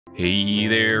Hey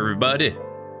there, everybody.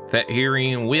 Thet here,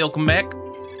 and welcome back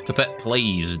to Thet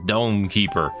Plays Dome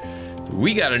Keeper.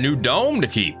 We got a new dome to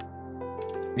keep.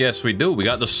 Yes, we do. We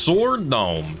got the sword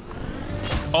dome.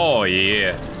 Oh,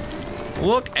 yeah.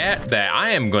 Look at that.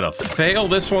 I am going to fail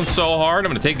this one so hard.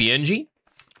 I'm going to take the NG,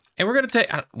 and we're going to take...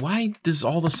 Why does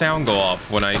all the sound go off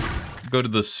when I go to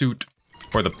the suit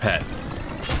or the pet?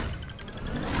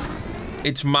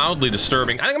 It's mildly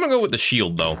disturbing. I think I'm going to go with the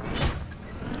shield, though.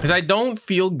 Because I don't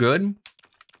feel good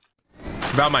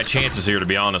about my chances here, to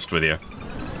be honest with you.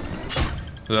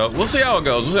 So, we'll see how it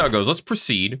goes. We'll see how it goes. Let's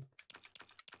proceed.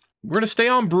 We're going to stay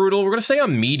on brutal. We're going to stay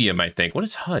on medium, I think. What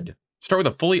is HUD? Start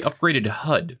with a fully upgraded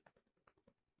HUD.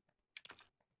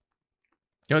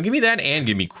 You know, give me that and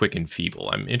give me quick and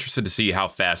feeble. I'm interested to see how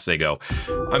fast they go.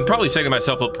 I'm probably setting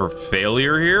myself up for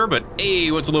failure here, but hey,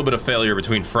 what's a little bit of failure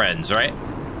between friends, right?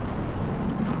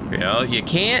 You know, you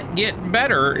can't get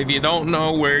better if you don't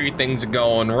know where things are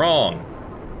going wrong.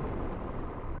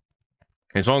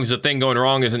 As long as the thing going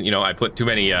wrong isn't, you know, I put too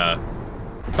many,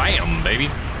 bam, baby.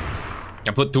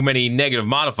 I put too many negative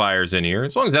modifiers in here.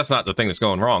 As long as that's not the thing that's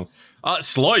going wrong.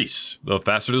 Slice. The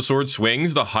faster the sword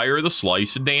swings, the higher the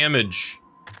slice damage.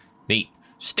 Neat.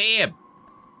 Stab.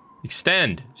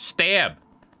 Extend. Stab.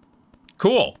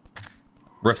 Cool.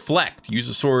 Reflect. Use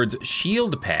the sword's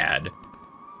shield pad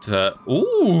to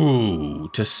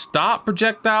stop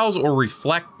projectiles or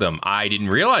reflect them. I didn't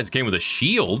realize it came with a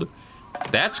shield.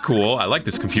 That's cool. I like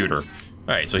this computer. All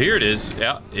right, so here it is.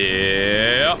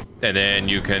 Yeah. And then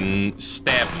you can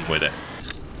stab them with it.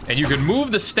 And you can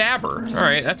move the stabber. All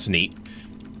right, that's neat.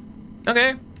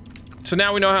 Okay, so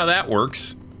now we know how that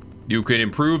works. You can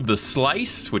improve the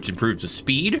slice, which improves the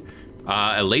speed.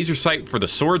 A laser sight for the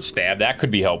sword stab, that could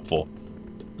be helpful.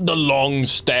 The long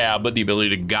stab, but the ability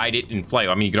to guide it in flight.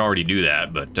 I mean, you can already do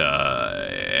that, but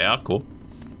yeah, cool.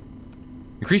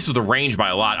 Increases the range by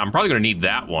a lot. I'm probably gonna need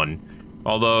that one.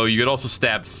 Although you could also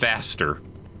stab faster,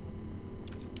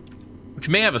 which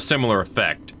may have a similar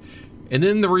effect. And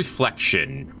then the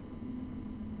reflection.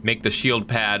 Make the shield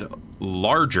pad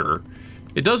larger.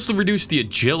 It does reduce the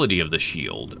agility of the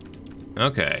shield.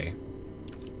 Okay.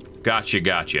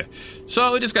 Gotcha.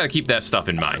 So we just gotta keep that stuff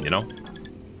in mind, you know?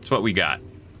 That's what we got.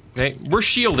 Okay, we're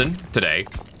shielding today.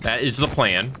 That is the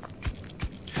plan.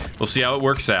 We'll see how it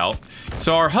works out.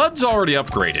 So our HUD's already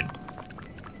upgraded.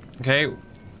 Okay,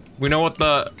 we know what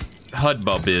the HUD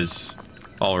bub is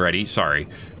already. Sorry,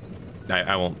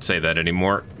 I won't say that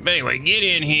anymore. But anyway, get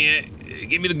in here.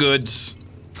 Give me the goods.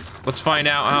 Let's find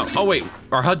out how... Oh wait,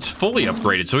 our HUD's fully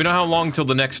upgraded, so we know how long till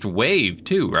the next wave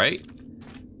too, right?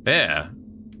 Yeah,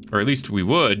 or at least we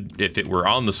would if it were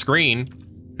on the screen.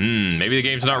 Maybe the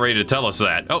game's not ready to tell us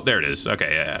that. Oh, there it is.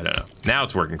 Okay, yeah, I don't know. Now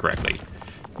it's working correctly.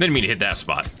 Didn't mean to hit that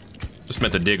spot. Just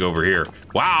meant to dig over here.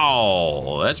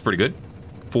 Wow, that's pretty good.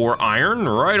 4 iron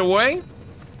right away.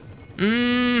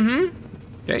 Okay,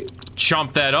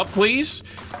 chomp that up, please.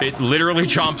 It literally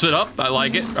chomps it up. I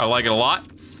like it. I like it a lot.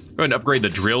 Go ahead and upgrade the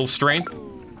drill strength. I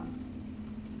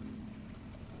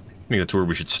think that's where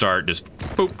we should start. Just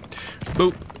boop,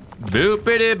 boop,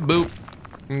 boopity boop.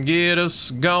 Get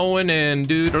us going and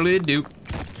doodly doop.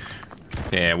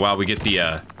 Yeah, while we get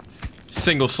the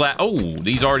single slap. Oh,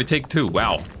 these already take 2.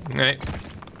 Wow. All right.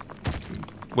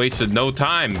 Wasted no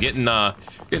time getting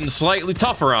slightly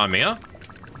tougher on me, huh?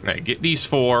 All right, get these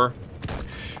 4.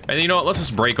 And you know what? Let's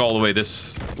just break all the way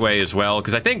this way as well,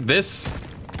 because I think this,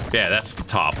 yeah, that's the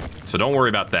top. So don't worry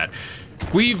about that.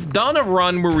 We've done a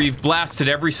run where we've blasted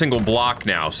every single block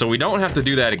now, so we don't have to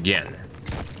do that again,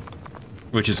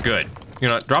 which is good. You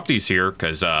know, drop these here,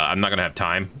 because I'm not going to have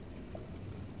time.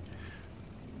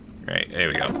 All right, there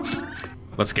we go.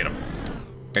 Let's get them.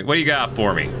 Okay, what do you got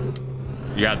for me?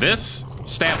 You got this?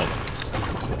 Stab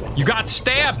him. You got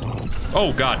stabbed!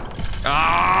 Oh, God.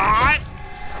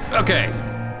 Okay.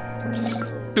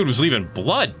 Dude was leaving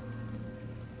blood.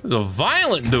 This is a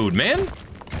violent dude, man.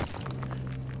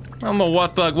 I don't know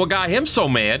what got him so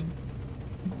mad.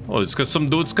 Oh, it's because some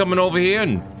dude's coming over here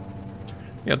and...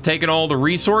 You know, taking all the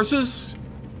resources?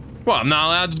 Well, I'm not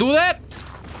allowed to do that?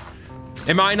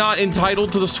 Am I not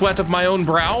entitled to the sweat of my own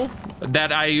brow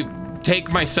that I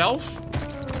take myself?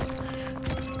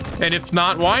 And if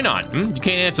not, why not? You can't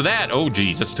answer that. Oh,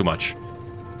 geez, that's too much.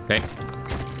 Okay.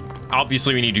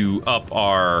 Obviously, we need to up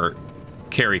our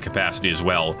carry capacity as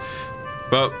well.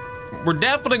 But we're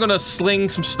definitely going to sling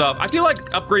some stuff. I feel like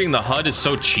upgrading the HUD is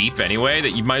so cheap anyway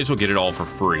that you might as well get it all for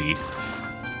free.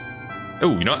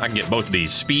 Oh, you know what? I can get both of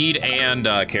these. Speed and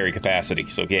carry capacity.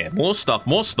 So, yeah, more stuff,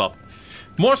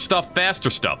 faster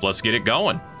stuff. Let's get it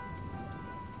going.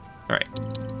 All right.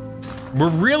 We're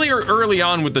really early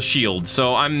on with the shield,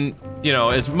 so I'm you know,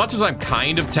 as much as I'm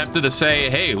kind of tempted to say,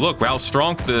 hey, look how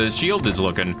strong the shield is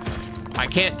looking, I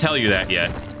can't tell you that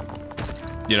yet.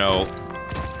 You know,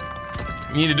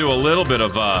 you need to do a little bit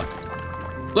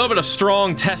of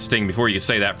strong testing before you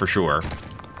say that for sure.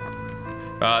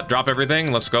 Drop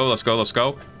everything. Let's go, let's go, let's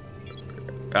go.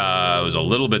 It was a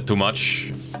little bit too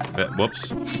much.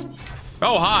 Whoops.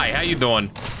 Oh, hi, how you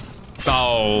doing?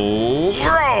 Oh,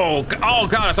 bro! Oh,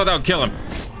 God, I thought that would kill him.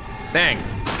 Dang.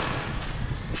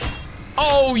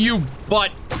 Oh, you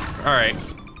butt. All right.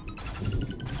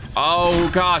 Oh,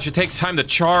 gosh, it takes time to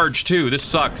charge, too. This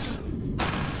sucks.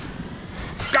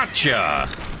 Gotcha!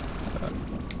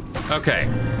 Okay.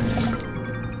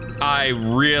 I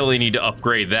really need to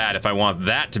upgrade that if I want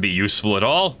that to be useful at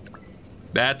all.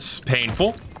 That's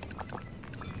painful.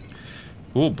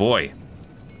 Oh, boy.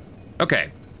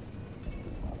 Okay.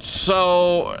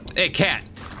 So, hey, cat.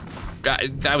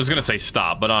 I was gonna say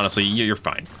stop, but honestly, you're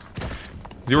fine.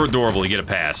 You're adorable, you get a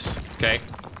pass, okay?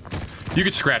 You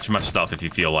can scratch my stuff if you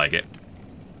feel like it.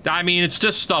 I mean, it's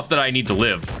just stuff that I need to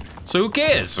live. So who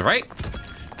cares, right?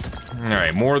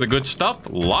 Alright, more of the good stuff. A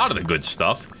lot of the good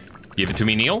stuff. Give it to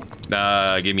me, Neil.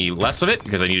 Give me less of it,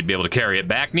 because I need to be able to carry it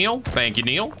back, Neil. Thank you,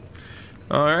 Neil.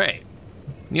 Alright.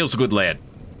 Neil's a good lad.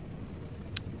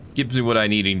 Gives me what I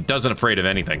need. He doesn't afraid of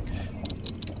anything.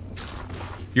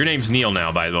 Your name's Neil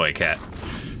now, by the way, cat.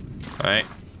 Alright.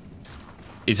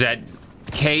 Is that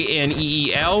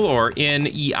K-N-E-E-L or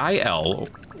N-E-I-L?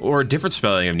 Or a different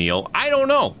spelling of Neil? I don't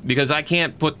know, because I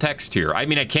can't put text here. I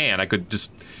mean, I can. I could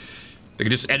just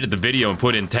edit the video and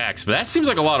put in text, but that seems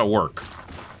like a lot of work.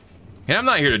 And I'm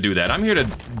not here to do that. I'm here to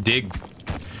dig,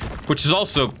 which is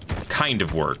also kind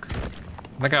of work.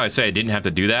 Like how I say I didn't have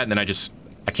to do that, and then I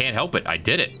can't help it. I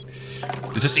did it.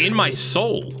 It's just in my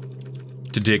soul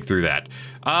to dig through that.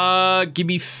 Give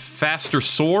me faster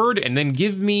sword, and then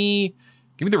give me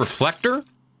the reflector,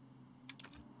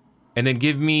 and then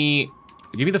give me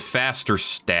the faster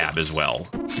stab as well.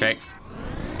 Okay.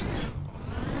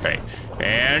 Okay.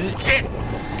 And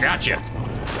gotcha.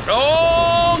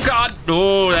 Oh God.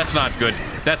 Oh, that's not good.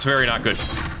 That's very not good.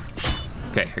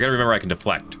 Okay, I gotta remember I can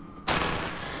deflect.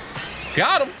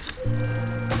 Got him.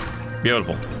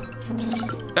 Beautiful.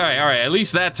 All right. At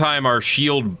least that time our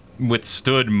shield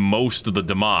withstood most of the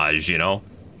damage, you know?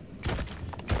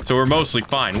 So we're mostly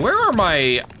fine. Where are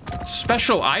my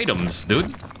special items,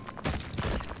 dude?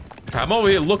 I'm over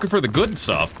here looking for the good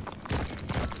stuff.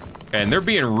 And they're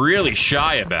being really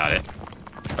shy about it.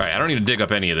 All right, I don't need to dig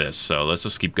up any of this, so let's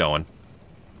just keep going.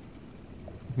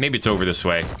 Maybe it's over this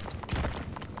way. I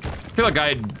feel like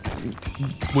I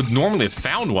would normally have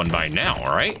found one by now,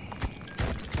 all right?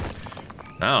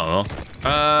 I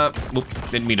don't know.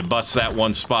 Didn't mean to bust that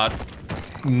one spot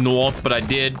north, but I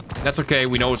did. That's okay,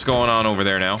 we know what's going on over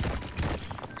there now. All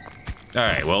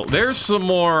right, well, there's some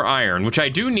more iron, which I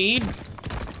do need,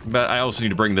 but I also need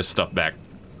to bring this stuff back.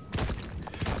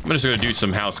 I'm just gonna do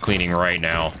some house cleaning right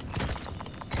now.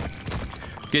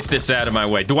 Get this out of my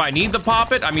way. Do I need the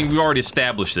poppet? I mean, we already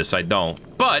established this, I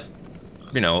don't. But,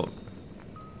 you know,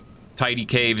 tidy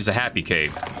cave is a happy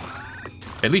cave.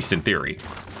 At least in theory.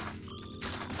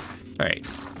 All right.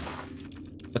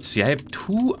 Let's see, I have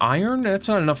 2 iron? That's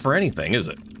not enough for anything, is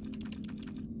it?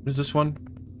 What is this one?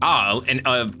 Ah, and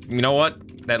you know what?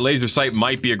 That laser sight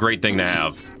might be a great thing to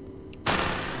have.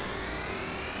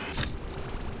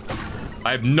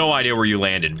 I have no idea where you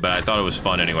landed, but I thought it was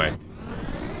fun anyway.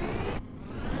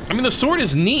 I mean, the sword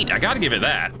is neat. I gotta give it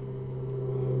that.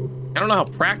 I don't know how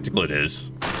practical it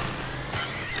is,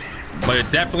 but it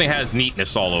definitely has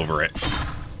neatness all over it.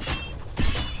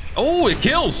 Oh, it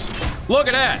kills! Look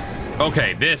at that!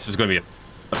 Okay, this is gonna be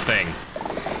a thing.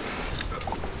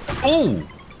 Oh,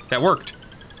 that worked.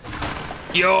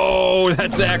 Yo,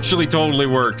 that actually totally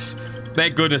works.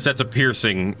 Thank goodness that's a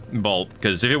piercing bolt,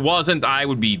 because if it wasn't, I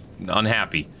would be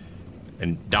unhappy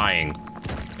and dying.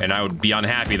 And I would be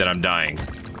unhappy that I'm dying.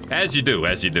 As you do,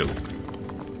 as you do.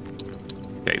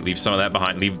 Okay, leave some of that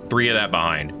behind. Leave 3 of that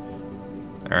behind.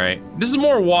 All right. This is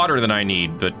more water than I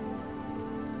need, but,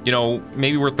 you know,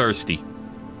 maybe we're thirsty.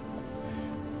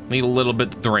 Need a little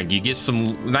bit to drink. You get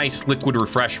some nice liquid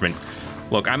refreshment.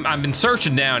 Look, I've been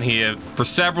searching down here for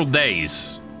several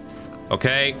days.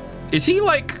 Okay? Is he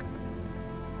like...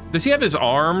 Does he have his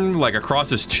arm, like, across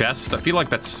his chest? I feel like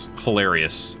that's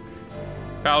hilarious.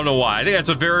 I don't know why. I think it's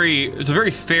a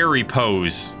very fairy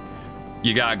pose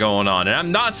you got going on. And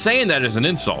I'm not saying that as an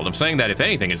insult. I'm saying that, if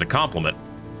anything, is a compliment.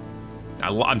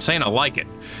 I'm saying I like it.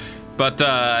 But,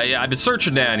 yeah, I've been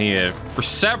searching down here for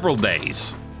several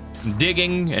days.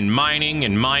 Digging and mining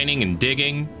and mining and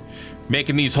digging.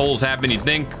 Making these holes happen. You'd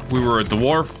think we were a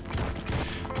dwarf.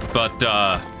 But,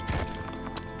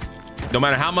 No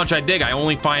matter how much I dig, I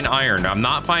only find iron. I'm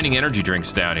not finding energy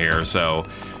drinks down here, so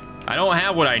I don't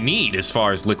have what I need as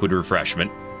far as liquid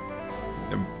refreshment.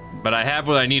 But I have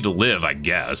what I need to live, I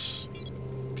guess.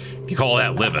 If you call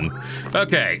that living.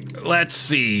 Okay, let's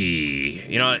see.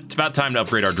 You know, it's about time to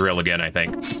upgrade our drill again, I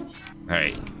think. All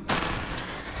right.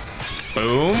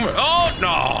 Boom. Oh,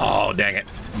 no, dang it.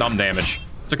 Dumb damage.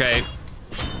 It's okay.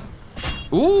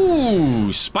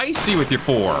 Ooh, spicy with your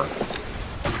 4.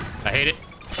 I hate it.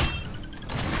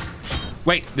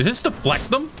 Wait, does this deflect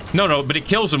them? No, but it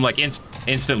kills them like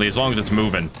instantly as long as it's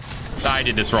moving. I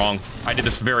did this wrong. I did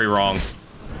this very wrong.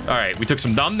 All right, we took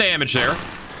some dumb damage there.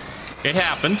 It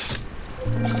happens.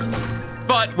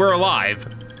 But we're alive.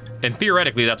 And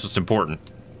theoretically, that's what's important.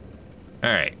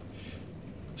 All right.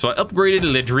 So I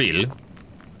upgraded the drill.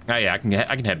 Oh yeah, I can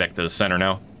head back to the center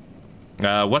now.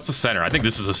 What's the center? I think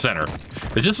this is the center.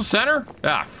 Is this the center?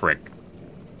 Ah, frick.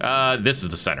 This is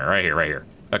the center, right here.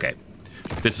 Okay,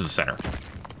 this is the center.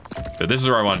 So this is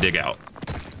where I want to dig out.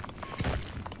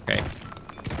 Okay.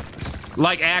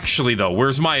 Like, actually, though,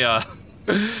 where's my,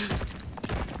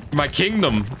 my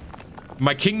kingdom?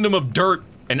 My kingdom of dirt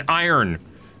and iron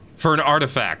for an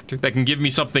artifact that can give me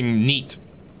something neat.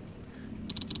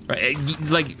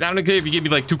 Like, I don't care if you give me,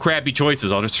 like, 2 crappy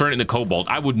choices. I'll just turn it into cobalt.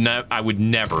 I would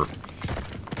never.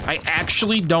 I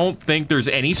actually don't think there's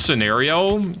any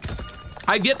scenario.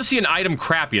 I've yet to see an item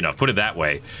crappy enough, put it that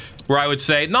way, where I would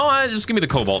say, no, just give me the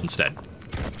cobalt instead.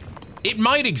 It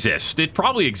might exist. It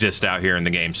probably exists out here in the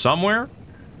game somewhere.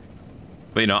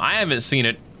 But, you know, I haven't seen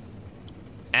it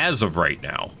as of right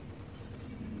now.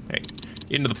 Hey,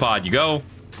 into the pod you go.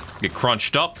 Get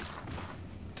crunched up.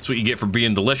 That's what you get for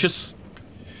being delicious.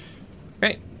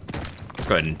 Okay, let's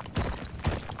go ahead and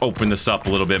open this up a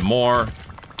little bit more.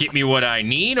 Get me what I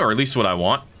need, or at least what I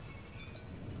want.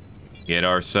 Get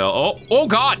ourselves... Oh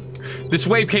God! This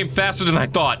wave came faster than I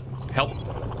thought. Help.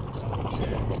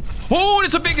 Oh,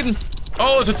 it's a big one.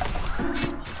 Oh, it's a...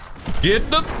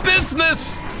 Get the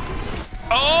business!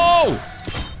 Oh!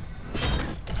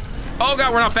 Oh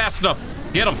God, we're not fast enough.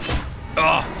 Get him.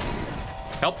 Ugh.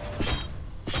 Help.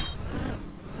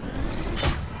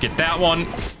 Get that one.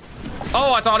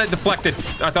 Oh, I thought it deflected.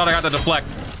 I thought I got the deflect.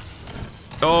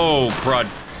 Oh, crud.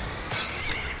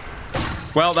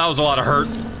 Well, that was a lot of hurt.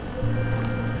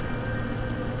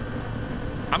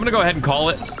 I'm gonna go ahead and call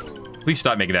it. Please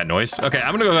stop making that noise. Okay,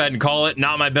 I'm gonna go ahead and call it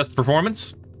not my best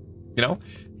performance. You know,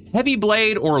 heavy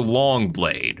blade or long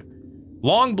blade.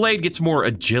 Long blade gets more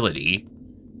agility.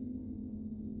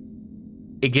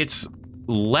 It gets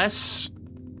less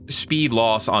speed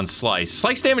loss on slice.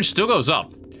 Slice damage still goes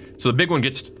up. So the big one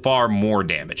gets far more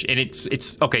damage. And it's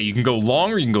okay, you can go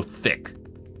long or you can go thick.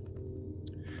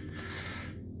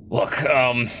 Look,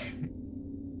 I'm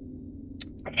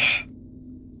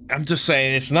just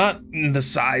saying, it's not the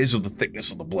size or the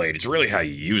thickness of the blade. It's really how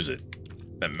you use it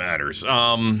that matters.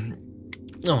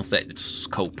 It's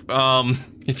scope.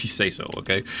 If you say so,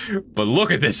 okay? But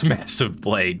look at this massive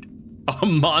blade. A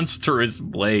monstrous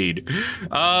blade.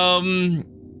 I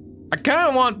kind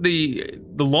of want the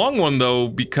long one, though,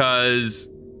 because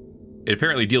it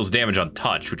apparently deals damage on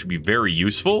touch, which would be very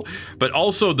useful. But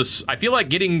also, I feel like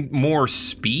getting more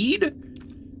speed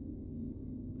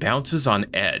bounces on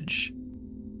edge.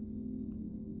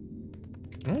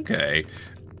 Okay.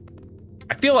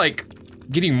 I feel like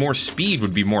getting more speed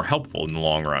would be more helpful in the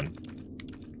long run.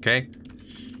 Okay?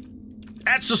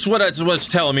 That's just what it's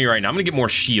telling me right now. I'm gonna get more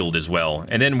shield as well,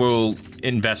 and then we'll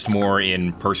invest more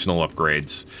in personal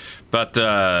upgrades. But,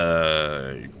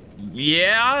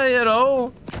 yeah, you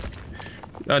know,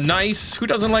 who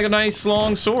doesn't like a nice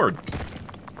long sword?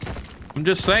 I'm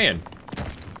just saying.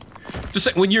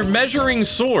 When you're measuring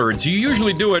swords, you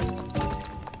usually do it,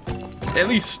 at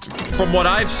least from what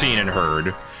I've seen and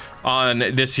heard on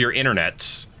this here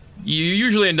internets, you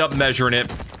usually end up measuring it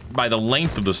by the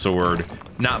length of the sword,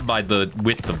 not by the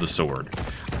width of the sword.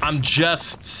 I'm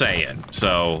just saying.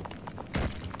 So,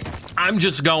 I'm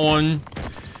just going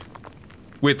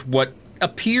with what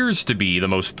appears to be the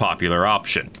most popular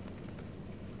option.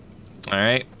 All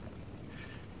right.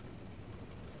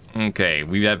 Okay,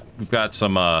 we've got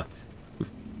some well,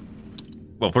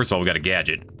 first of all, we got a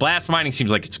gadget. Blast mining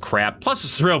seems like it's crap. Plus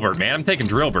it's Drillbird, man. I'm taking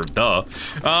Drillbird, duh.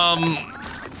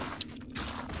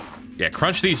 Yeah,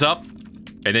 crunch these up.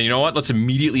 And then, you know what? Let's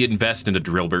immediately invest into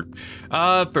Drillbird.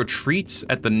 Throw treats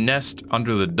at the nest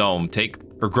under the dome.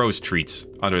 Grows treats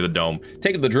under the dome.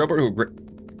 Take the Drillbird who will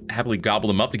happily gobble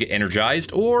them up to get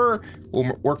energized, or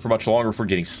will work for much longer for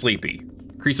getting sleepy.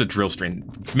 Increase the drill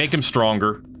strength. Make him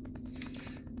stronger.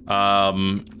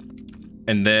 And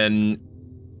then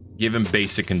give him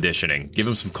basic conditioning. Give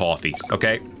him some coffee,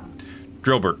 okay?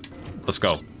 Drillbird, let's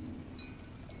go.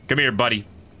 Come here, buddy.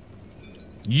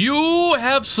 You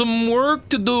have some work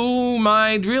to do,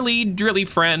 my drilly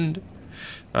friend.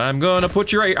 I'm gonna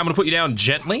put you down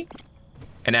gently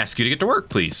and ask you to get to work,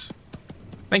 please.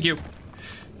 Thank you.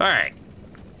 All right.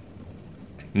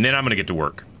 And then I'm gonna get to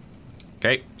work.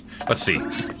 Okay, let's see.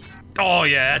 Oh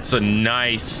yeah, that's a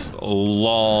nice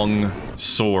long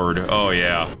sword. Oh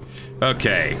yeah.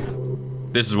 Okay,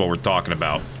 this is what we're talking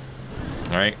about.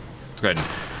 All right, let's go ahead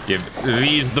and give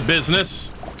these the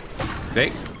business.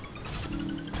 Okay.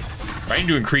 I need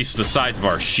to increase the size of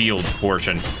our shield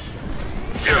portion.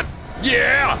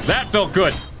 Yeah, that felt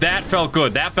good. That felt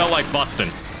good. That felt like busting.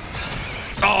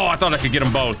 Oh, I thought I could get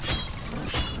them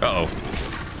both. Uh-oh.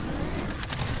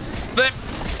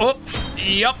 Oh,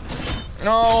 yep.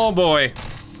 Oh, boy.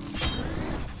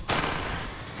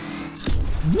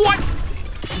 What?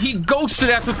 He ghosted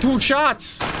after 2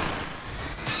 shots.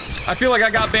 I feel like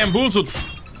I got bamboozled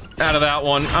out of that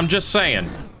one. I'm just saying.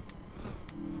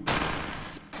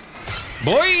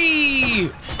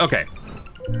 Boy! Okay.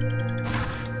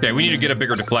 Okay, we need to get a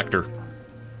bigger deflector.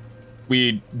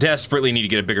 We desperately need to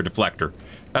get a bigger deflector.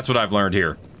 That's what I've learned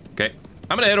here. Okay.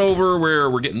 I'm gonna head over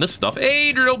where we're getting this stuff.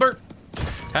 Hey, Drillbert!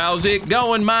 How's it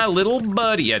going, my little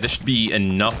buddy? Yeah, this should be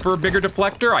enough for a bigger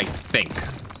deflector, I think.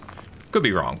 Could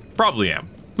be wrong. Probably am.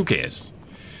 Who cares?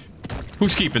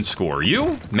 Who's keeping score?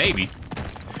 You? Maybe.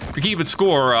 If you're keeping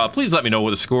score, please let me know what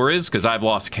the score is, because I've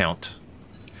lost count.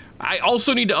 I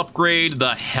also need to upgrade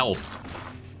the health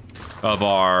of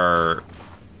our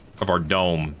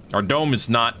dome. Our dome is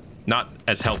not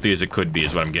as healthy as it could be,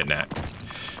 is what I'm getting at.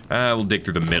 We'll dig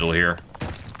through the middle here.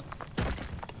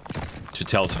 Should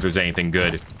tell us if there's anything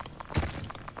good.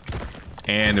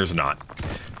 And there's not.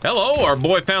 Hello, our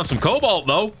boy found some cobalt,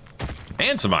 though.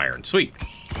 And some iron. Sweet.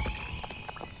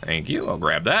 Thank you. I'll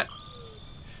grab that.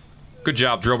 Good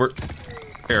job, Drillbert.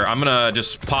 Here, I'm gonna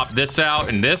just pop this out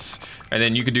and this, and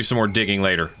then you can do some more digging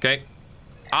later, okay?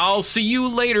 I'll see you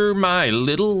later, my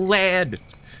little lad.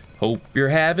 Hope you're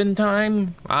having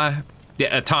time.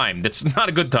 Yeah, a time. That's not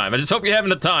a good time. I just hope you're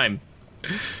having a time.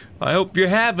 I hope you're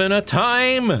having a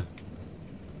time.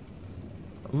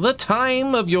 The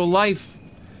time of your life.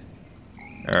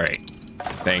 All right.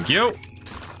 Thank you.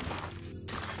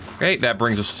 Okay, that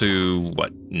brings us to,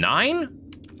 what, 9?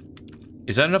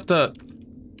 Is that enough to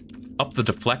up the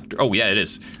deflector? Oh, yeah, it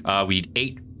is. We need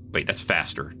 8. Wait, that's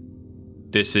faster.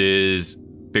 This is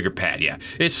bigger pad, yeah.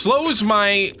 It slows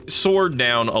my sword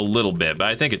down a little bit, but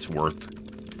I think it's worth.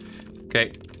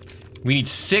 Okay. We need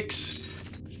 6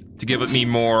 to give it me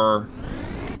more.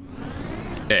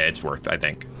 Yeah, it's worth, I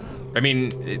think. I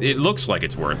mean, it looks like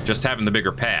it's worth just having the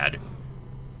bigger pad.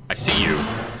 I see you.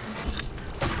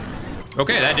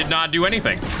 Okay, that did not do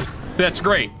anything. That's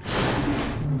great.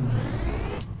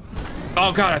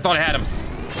 Oh god, I thought I had him.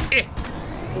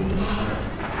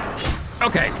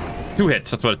 Okay, 2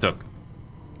 hits, that's what it took.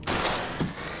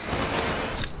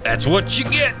 That's what you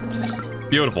get.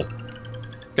 Beautiful.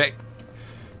 Okay.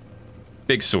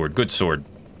 Big sword, good sword.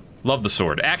 Love the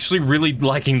sword. Actually really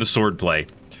liking the sword play.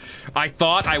 I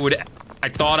thought I would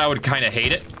kind of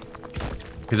hate it.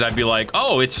 Because I'd be like,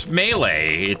 oh, it's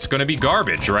melee. It's gonna be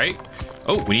garbage, right?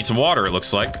 Oh, we need some water, it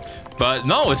looks like. But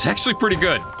no, it's actually pretty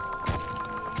good.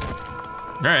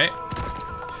 All right.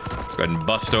 Let's go ahead and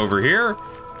bust over here.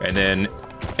 And then,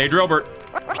 hey, Drillbert.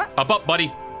 Up,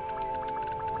 buddy.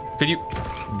 Could you,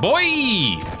 boy,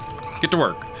 get to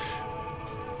work.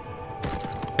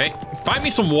 Okay, find me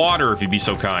some water if you'd be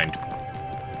so kind.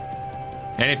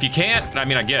 And if you can't, I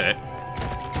mean, I get it.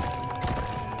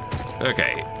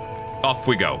 Okay, off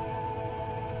we go.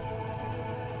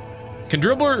 Can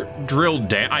Drillbert drill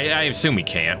down? I assume he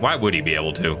can't. Why would he be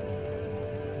able to?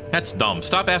 That's dumb.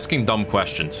 Stop asking dumb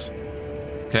questions.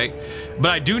 Okay?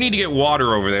 But I do need to get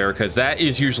water over there, because that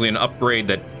is usually an upgrade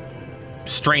that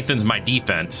strengthens my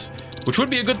defense, which would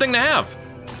be a good thing to have.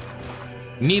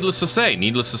 Needless to say,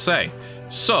 needless to say.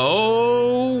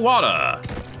 So, water.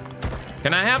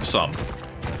 Can I have some?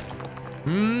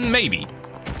 Maybe.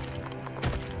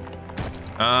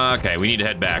 Okay, we need to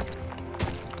head back.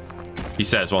 He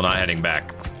says while not heading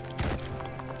back.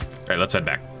 All right, let's head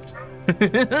back.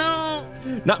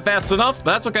 Not fast enough,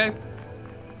 that's okay.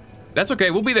 That's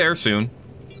okay, we'll be there soon.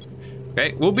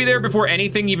 Okay, we'll be there before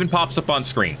anything even pops up on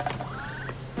screen.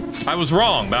 I was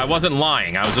wrong, but I wasn't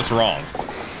lying. I was just wrong.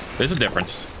 There's a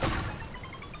difference.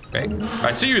 Okay,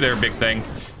 I see you there, big thing.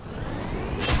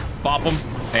 Bop them,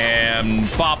 and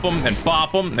bop them, and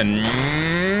bop them, and...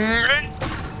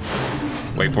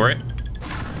 Wait for it.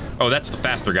 Oh, that's the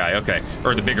faster guy, okay.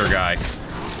 Or the bigger guy.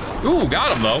 Ooh,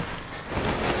 got him, though.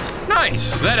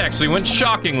 Nice, that actually went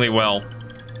shockingly well.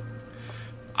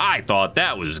 I thought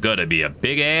that was gonna be a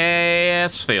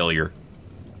big-ass failure.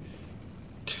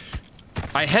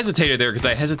 I hesitated there because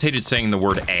I hesitated saying the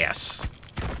word ass.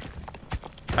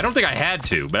 I don't think I had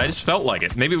to, but I just felt like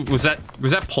it. Maybe was that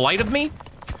polite of me?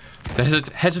 To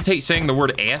hesitate saying the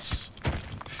word ass?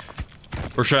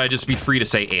 Or should I just be free to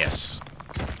say ass?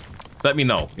 Let me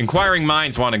know. Inquiring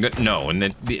minds want to know,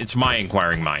 and it's my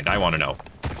inquiring mind. I want to know.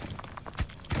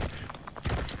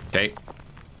 Okay.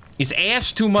 Is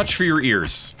ass too much for your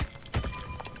ears?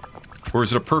 Or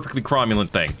is it a perfectly cromulent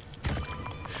thing?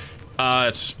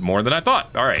 It's more than I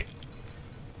thought. All right.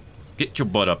 Get your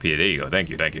butt up here. There you go. Thank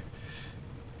you, thank you.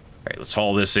 All right, let's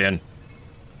haul this in.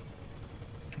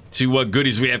 See what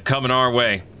goodies we have coming our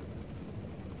way.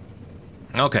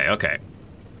 Okay, okay.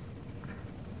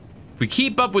 If we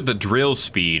keep up with the drill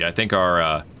speed, I think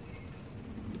our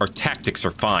tactics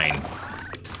are fine.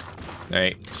 All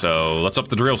right, so let's up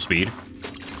the drill speed.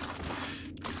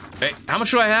 Hey, how much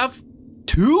do I have?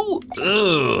 2?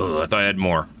 Ugh, I thought I had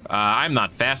more. I'm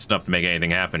not fast enough to make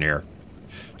anything happen here.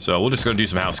 So we'll just go do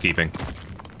some housekeeping.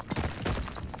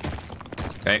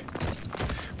 Okay.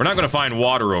 We're not going to find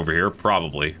water over here,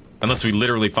 probably. Unless we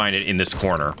literally find it in this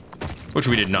corner. Which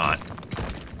we did not.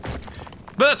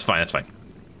 But that's fine, that's fine.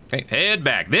 Okay, head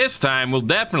back. This time, we'll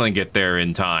definitely get there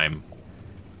in time.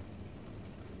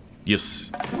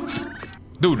 Yes.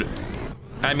 Dude,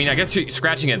 I mean, I guess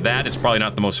scratching at that is probably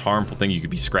not the most harmful thing you could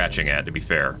be scratching at, to be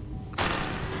fair.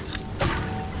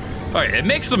 Alright, it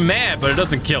makes him mad, but it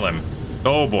doesn't kill him.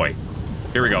 Oh boy.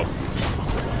 Here we go.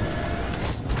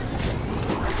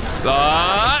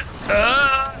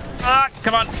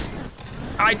 Come on.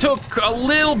 I took a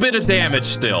little bit of damage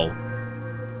still.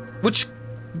 Which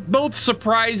both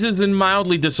surprises and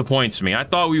mildly disappoints me. I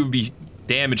thought we would be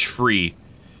damage-free.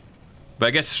 But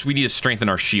I guess we need to strengthen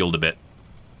our shield a bit.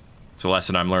 It's a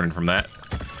lesson I'm learning from that.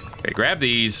 Okay, grab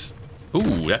these.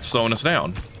 Ooh, that's slowing us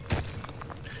down.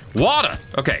 Water!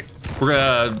 Okay, we're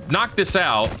gonna knock this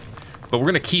out, but we're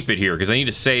gonna keep it here because I need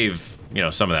to save, you know,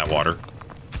 some of that water.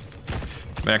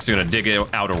 I'm actually gonna dig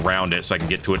it out around it so I can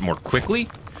get to it more quickly.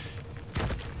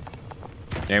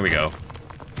 There we go.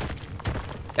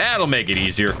 That'll make it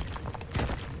easier.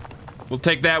 We'll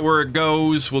take that where it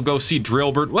goes. We'll go see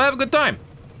Drillbert. We'll have a good time.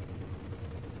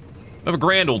 We'll have a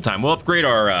grand old time. We'll upgrade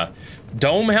our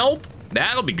dome health.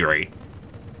 That'll be great.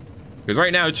 Because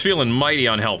right now it's feeling mighty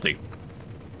unhealthy.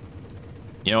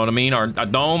 You know what I mean? Our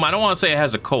dome, I don't want to say it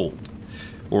has a cold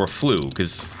or a flu,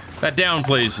 because that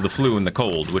downplays the flu and the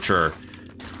cold, which are,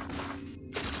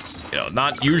 you know,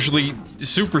 not usually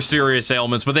super serious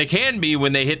ailments, but they can be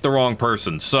when they hit the wrong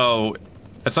person. So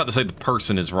that's not to say the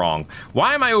person is wrong.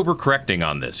 Why am I overcorrecting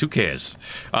on this? Who cares?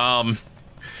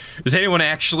 Is anyone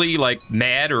actually, like,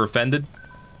 mad or offended?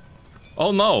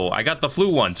 Oh no, I got the flu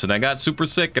once and I got super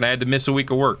sick and I had to miss a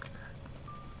week of work.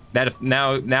 That if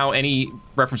now any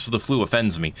reference to the flu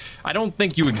offends me. I don't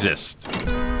think you exist.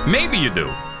 Maybe you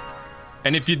do.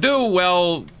 And if you do,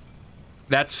 well,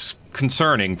 that's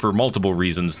concerning for multiple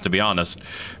reasons, to be honest.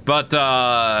 But,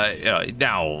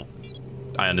 now,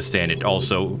 I understand it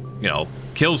also, you know,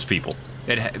 kills people.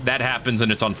 That happens and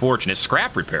it's unfortunate.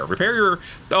 Scrap repair. Repair your...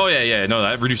 Oh, yeah, no,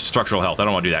 that reduces structural health. I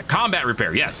don't want to do that. Combat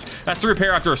repair, yes. That's the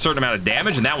repair after a certain amount of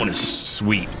damage, and that one is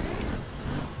sweet.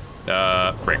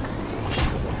 Frick.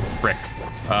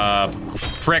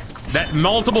 Frick. That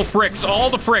multiple fricks. All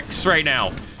the fricks right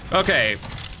now. Okay.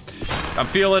 I'm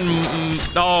feeling...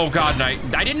 oh, God,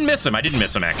 I didn't miss him. I didn't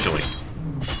miss him, actually.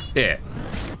 Yeah.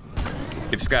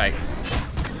 Get this guy.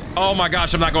 Oh, my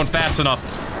gosh, I'm not going fast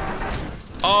enough.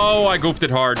 Oh, I goofed it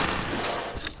hard.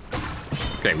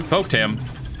 Okay, we poked him.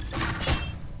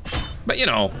 But, you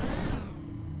know.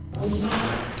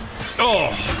 Oh.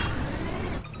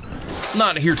 I'm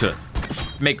not here to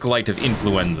make light of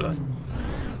influenza.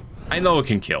 I know it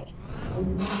can kill.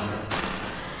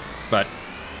 But,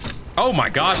 oh my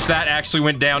gosh, that actually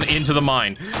went down into the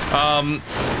mine.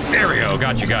 There we go,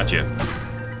 gotcha.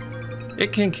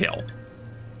 It can kill.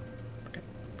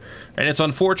 And it's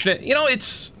unfortunate. You know,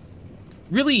 it's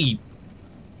really...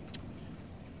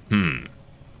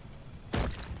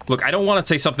 Look, I don't want to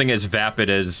say something as vapid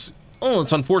as, oh,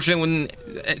 it's unfortunate when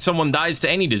someone dies to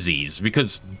any disease,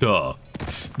 because, duh.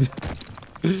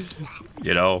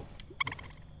 You know?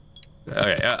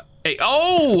 Okay, hey,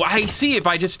 oh, I see. If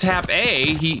I just tap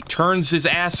A, he turns his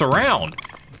ass around.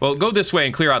 Well, go this way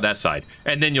and clear out that side,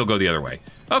 and then you'll go the other way.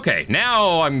 Okay,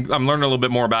 now I'm learning a little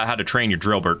bit more about how to train your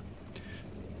Drillbert.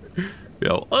 You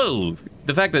know, oh,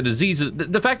 the fact that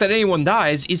the fact that anyone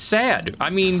dies is sad. I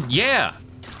mean, yeah,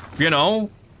 you know.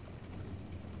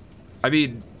 I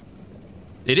mean,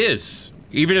 it is.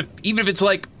 Even if it's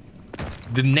like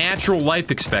the natural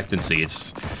life expectancy,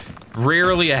 it's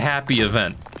rarely a happy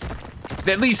event.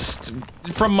 At least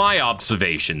from my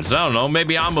observations. I don't know,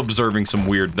 maybe I'm observing some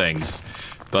weird things.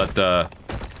 But,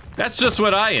 that's just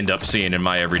what I end up seeing in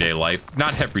my everyday life.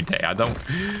 Not every day,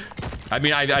 I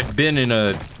mean, I've been in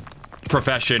a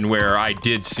profession where I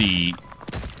did see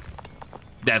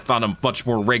death on a much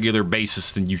more regular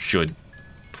basis than you should,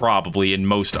 probably, in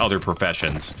most other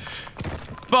professions.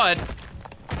 But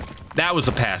that was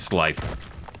a past life.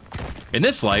 In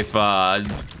this life,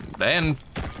 then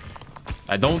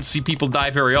I don't see people die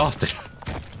very often.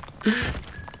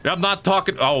 I'm not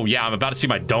talking. Oh yeah, I'm about to see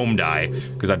my dome die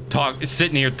because I'm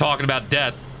sitting here talking about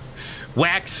death,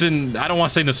 waxing. I don't want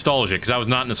to say nostalgic because I was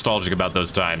not nostalgic about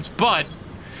those times, but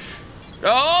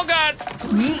oh god,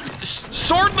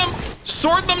 sword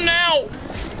them now.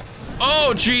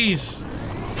 Oh jeez.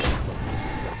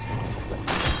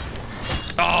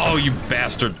 Oh you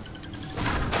bastard.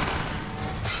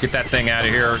 Get that thing out of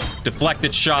here.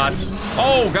 Deflected shots.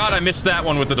 Oh god, I missed that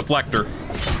one with the deflector.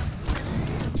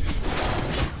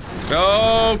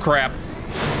 Oh, crap.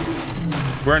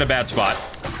 We're in a bad spot.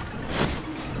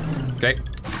 Okay.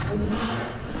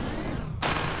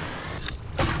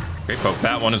 Okay, poke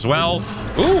that one as well.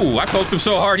 Ooh, I poked him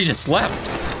so hard he just left.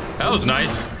 That was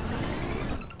nice.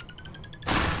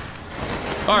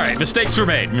 Alright, mistakes were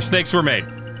made. Mistakes were made.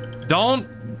 Don't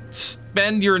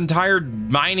spend your entire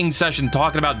mining session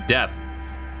talking about death,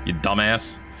 you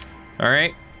dumbass.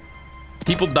 Alright?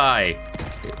 People die.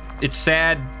 It's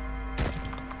sad.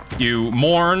 You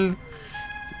mourn,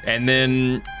 and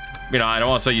then, you know, I don't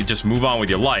want to say you just move on with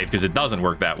your life, because it doesn't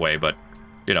work that way, but,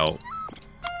 you know,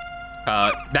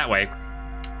 that way.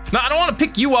 No, I don't want to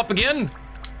pick you up again.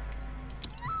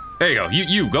 There you go.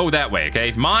 You go that way,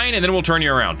 okay? Mine, and then we'll turn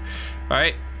you around. All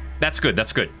right? That's good.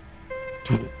 That's good.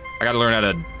 I got to learn how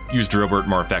to use Drillbert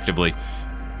more effectively.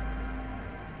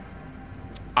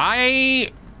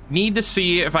 I need to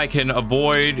see if I can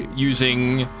avoid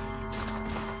using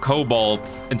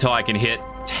cobalt until I can hit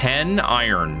 10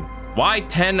 iron. Why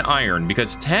 10 iron?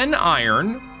 Because 10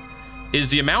 iron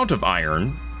is the amount of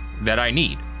iron that I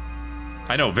need.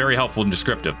 I know, very helpful and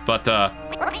descriptive, but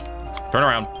turn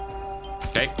around.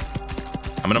 Okay.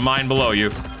 I'm gonna mine below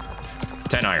you.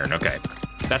 10 iron, okay.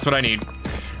 That's what I need.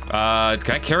 Can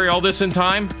I carry all this in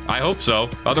time? I hope so.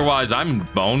 Otherwise, I'm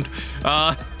boned.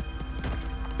 But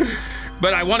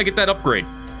I want to get that upgrade.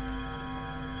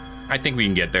 I think we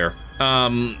can get there.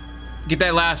 Get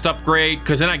that last upgrade,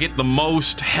 because then I get the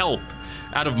most health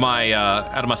out of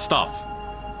my stuff.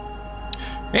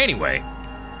 Anyway,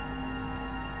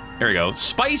 there we go.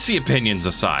 Spicy opinions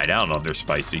aside, I don't know if they're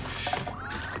spicy.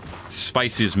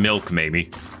 Spicy as milk,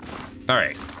 maybe. All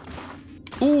right.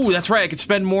 Ooh, that's right. I could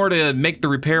spend more to make the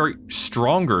repair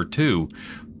stronger too,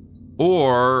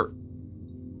 or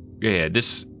yeah,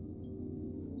 this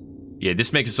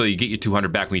makes it so you get your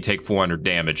 200 back when you take 400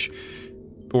 damage.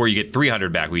 Or you get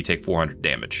 300 back when you take 400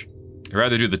 damage. I'd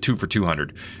rather do the 2 for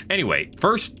 200. Anyway,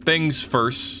 first things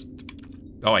first.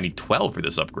 Oh, I need 12 for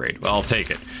this upgrade. Well, I'll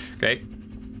take it. Okay.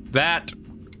 That,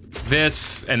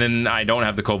 this, and then I don't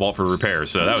have the cobalt for repair,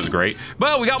 so that was great.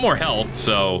 But we got more health,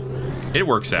 so it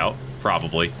works out,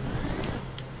 probably.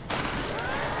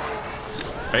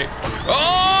 Okay.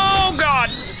 Oh, God!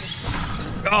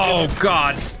 Oh,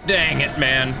 God. Dang it,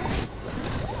 man.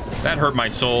 That hurt my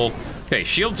soul. Okay,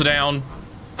 shields down.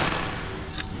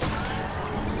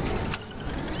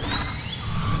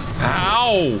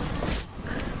 Ow!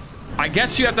 I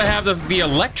guess you have to have the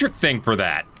electric thing for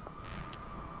that.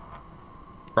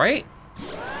 Right?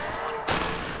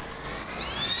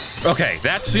 Okay,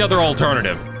 that's the other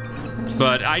alternative.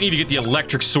 But I need to get the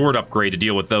electric sword upgrade to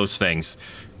deal with those things.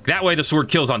 That way the sword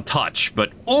kills on touch,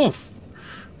 but oof!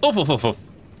 Oof, oof, oof, oof.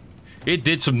 It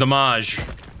did some damage.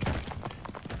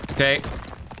 Okay.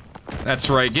 That's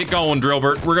right, get going,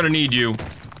 Drillbert. We're gonna need you.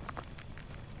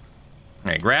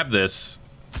 Alright, grab this.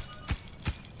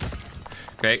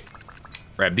 Okay,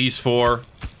 grab these 4.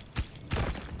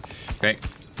 Okay,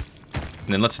 and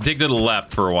then let's dig to the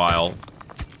left for a while.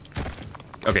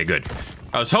 Okay, good.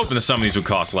 I was hoping that some of these would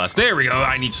cost less. There we go,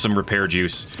 I need some repair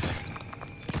juice.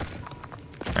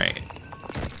 All right,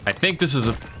 I think this is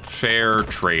a fair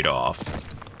trade-off.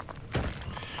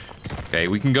 Okay,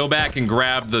 we can go back and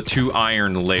grab the 2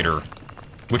 iron later,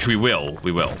 which we will.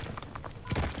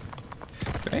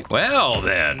 Okay, well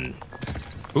then.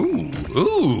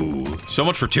 Ooh, so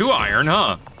much for 2 iron,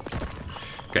 huh?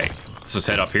 Okay, let's just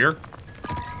head up here.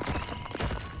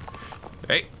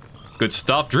 Okay, good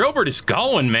stuff. Drillbert is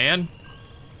going, man.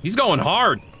 He's going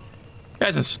hard. He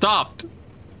hasn't stopped.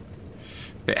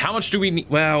 Okay, how much do we need?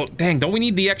 Well, dang, don't we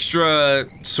need the extra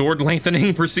sword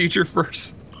lengthening procedure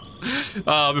first?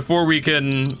 Before we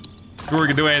can before we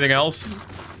can do anything else?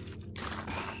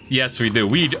 Yes, we do.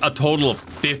 We need a total of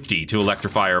 50 to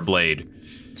electrify our blade.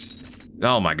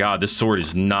 Oh my god, this sword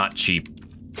is not cheap.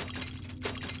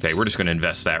 Okay, we're just gonna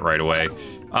invest that right away.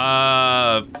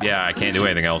 Yeah, I can't do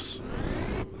anything else.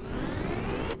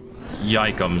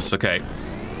 Yikums, okay.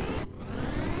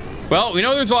 Well, we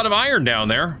know there's a lot of iron down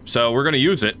there, so we're gonna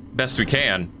use it best we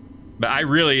can. But I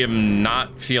really am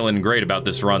not feeling great about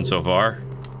this run so far.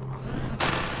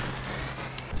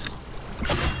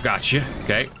 Gotcha,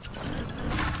 okay.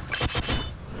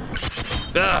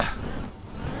 Ugh.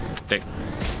 Okay.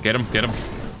 Get him, get him.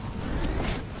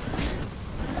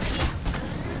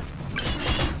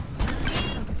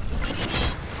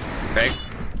 Okay.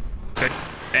 Okay.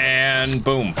 And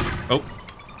boom. Oh.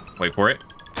 Wait for it.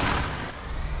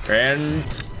 And...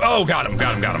 Oh, got him,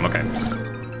 got him, got him.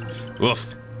 Okay.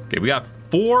 Oof. Okay, we got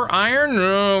 4 iron.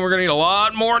 We're gonna need a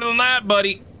lot more than that,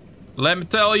 buddy. Let me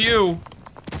tell you.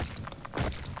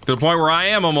 To the point where I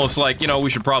am almost like, you know, we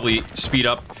should probably speed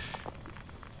up.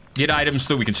 Get items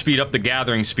so we can speed up the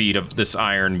gathering speed of this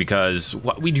iron because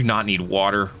we do not need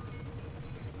water.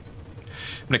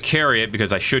 I'm gonna carry it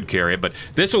because I should carry it, but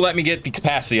this will let me get the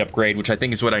capacity upgrade, which I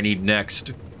think is what I need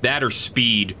next. That or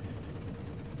speed.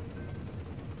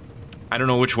 I don't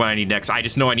know which one I need next. I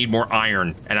just know I need more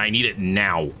iron, and I need it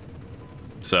now.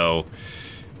 So,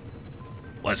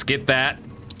 let's get that.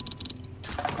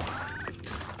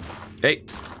 Hey.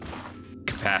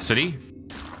 Capacity.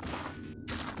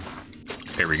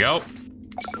 There we go.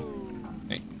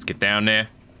 Hey, let's get down there.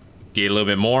 Get a little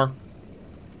bit more.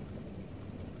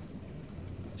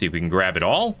 See if we can grab it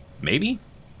all. Maybe.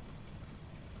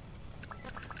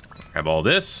 Grab all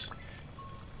this.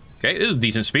 Okay, this is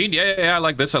decent speed. Yeah, I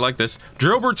like this. I like this.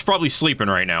 Drillbert's probably sleeping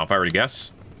right now, if I were to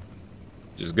guess.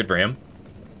 Which is good for him.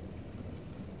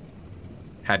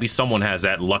 Happy someone has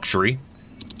that luxury.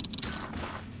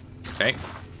 Okay.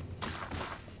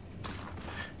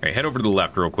 Alright, head over to the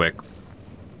left real quick.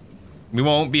 We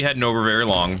won't be heading over very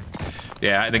long.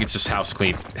 Yeah, I think it's just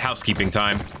housekeeping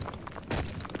time.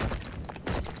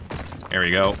 There we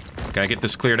go. Can I get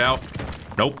this cleared out?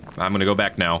 Nope. I'm gonna go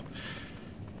back now.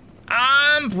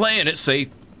 I'm playing it safe.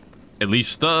 At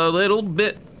least a little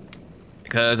bit.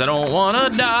 Because I don't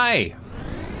want to die.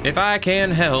 If I can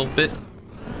help it.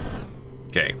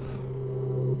 Okay.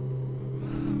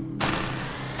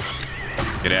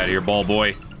 Get out of here, ball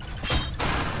boy.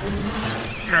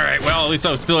 Alright, well, at least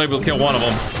I was still able to kill one of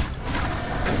them.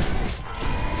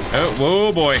 Oh,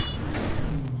 whoa, boy.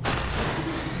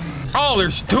 Oh,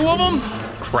 there's 2 of them?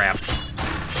 Crap.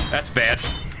 That's bad.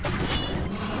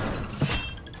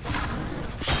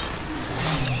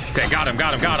 Okay, got him,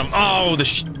 got him, got him. Oh,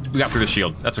 we got through the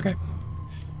shield. That's okay.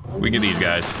 We can get these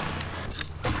guys.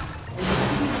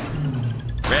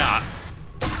 Yeah.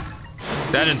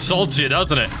 That insults you,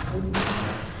 doesn't it?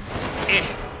 Eh.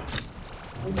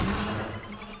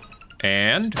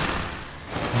 And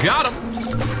got him.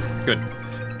 Good.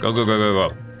 Go, go, go, go,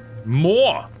 go.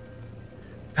 More.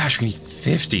 Gosh, we need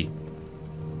 50.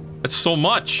 That's so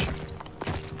much.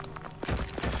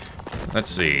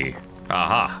 Let's see.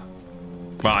 Aha.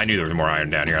 Well, I knew there was more iron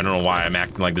down here. I don't know why I'm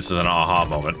acting like this is an aha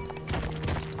moment.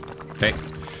 Okay.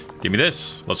 Give me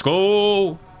this. Let's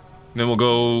go. Then we'll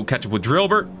go catch up with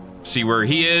Drillbert. See where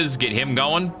he is. Get him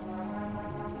going.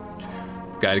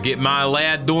 Gotta get my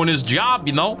lad doing his job,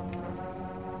 you know.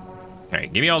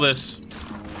 Alright, give me all this.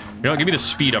 You know, give me the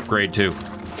speed upgrade, too.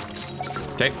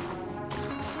 Okay.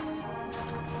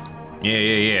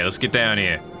 Yeah. Let's get down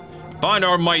here. Find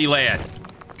our mighty lad.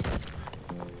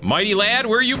 Mighty lad,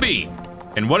 where you be?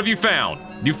 And what have you found?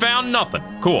 You found nothing.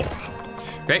 Cool.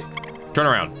 Okay. Turn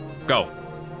around. Go.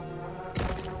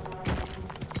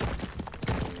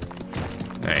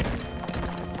 Hey.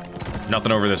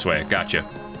 Nothing over this way. Gotcha.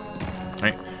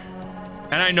 Right.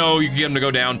 And I know you can get him to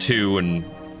go down 2 and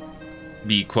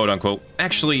be quote unquote.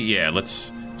 Actually, yeah, let's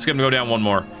get him to go down 1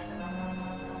 more.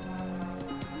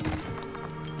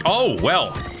 Oh, well.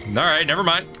 Alright, never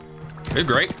mind. Good,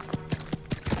 great.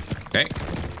 Okay.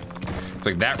 Looks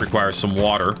like that requires some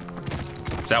water.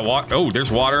 Is that water? Oh,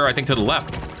 there's water, I think, to the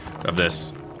left of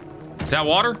this. Is that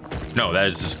water? No, that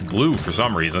is just blue for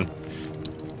some reason.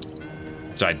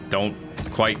 Which I don't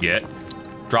quite get.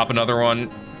 Drop another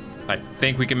one. I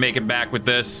think we can make it back with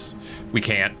this. We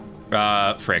can't.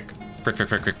 Frick.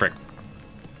 Frick.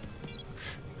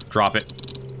 Drop it.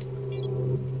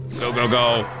 Go, go,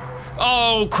 go.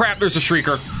 Oh, crap, there's a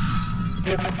shrieker.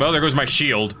 Well, there goes my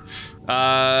shield.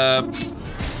 Got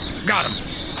him.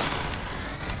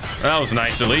 That was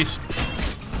nice, at least.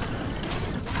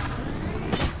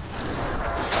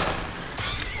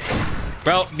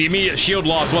 Well, the immediate shield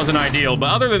loss wasn't ideal, but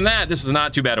other than that, this is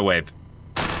not too bad a wave.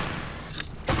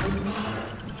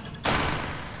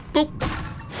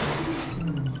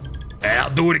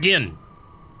 I'll do it again.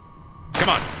 Come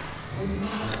on.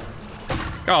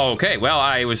 Oh, okay. Well,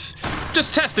 I was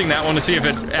just testing that one to see if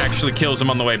it actually kills him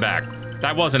on the way back.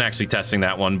 I wasn't actually testing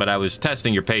that one, but I was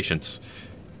testing your patience.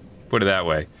 Put it that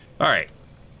way. All right.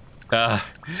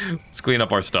 Let's clean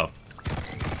up our stuff.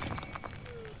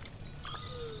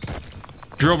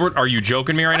 Drillbert, are you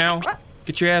joking me right now?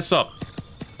 Get your ass up.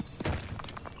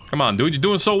 Come on, dude. You're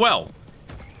doing so well.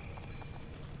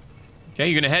 Okay,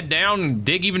 you're gonna head down and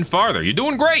dig even farther. You're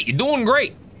doing great. You're doing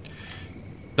great.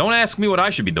 Don't ask me what I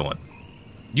should be doing.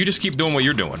 You just keep doing what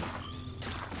you're doing.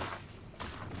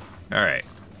 All right.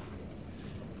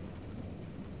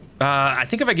 I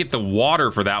think if I get the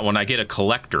water for that one, I get a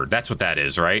collector. That's what that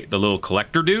is, right? The little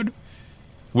collector dude.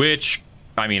 Which,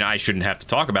 I mean, I shouldn't have to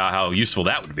talk about how useful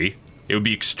that would be. It would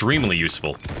be extremely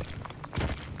useful.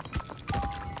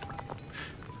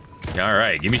 All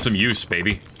right, give me some use,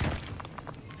 baby.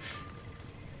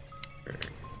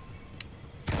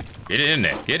 Get it in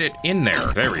there. Get it in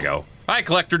there. There we go. Hi,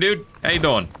 collector dude. How you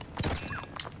doing?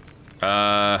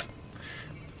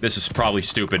 This is probably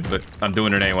stupid, but I'm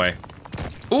doing it anyway.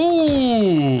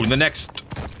 Ooh, the next.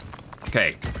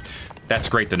 Okay, that's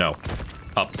great to know.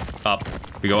 Up, up.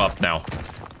 We go up now.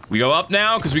 We go up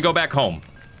now because we go back home.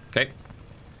 Okay.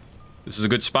 This is a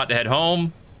good spot to head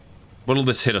home. What'll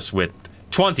this hit us with?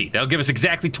 20. That'll give us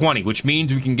exactly 20, which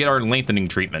means we can get our lengthening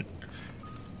treatment.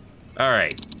 All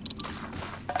right.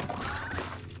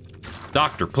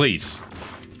 Doctor, please.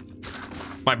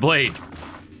 My blade.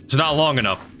 It's not long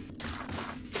enough.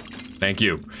 Thank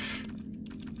you.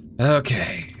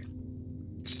 Okay.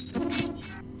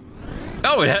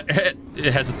 Oh,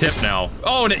 it has a tip now.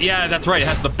 Oh, and yeah, that's right. It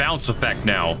has the bounce effect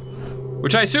now.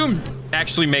 Which I assume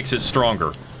actually makes it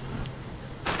stronger.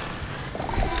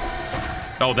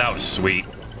 Oh, that was sweet.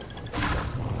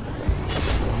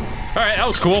 Alright, that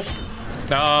was cool.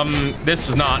 This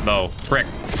is not, though. Frick.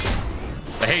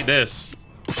 I hate this.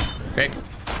 Okay.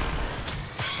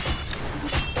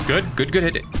 Good, good,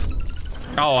 good hit.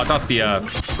 Oh, I thought the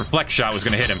reflect shot was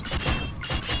gonna hit him.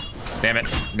 Damn it.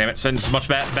 Damn it. Send as much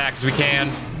back as we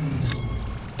can.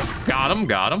 Got him,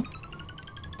 got him.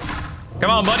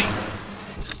 Come on, buddy.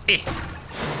 Eh.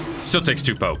 Still takes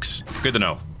 2 pokes. Good to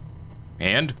know.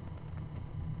 And?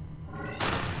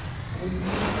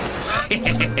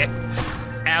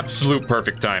 Absolute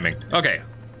perfect timing. Okay.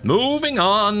 Moving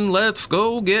on. Let's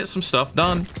go get some stuff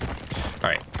done. All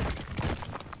right.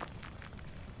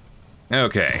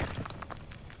 Okay.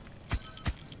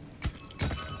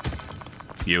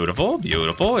 Beautiful,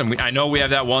 beautiful. And I know we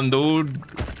have that one dude,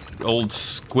 old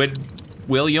Squilliam?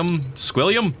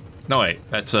 No, wait,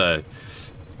 that's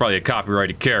probably a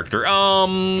copyrighted character.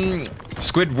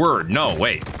 Squidward. No,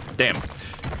 wait. Damn.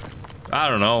 I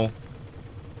don't know.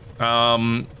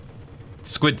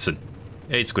 Squidson.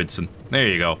 Hey, Squidson. There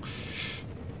you go.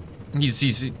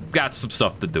 He's got some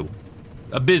stuff to do.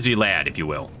 A busy lad, if you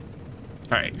will.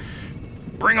 All right.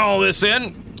 Bring all this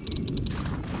in.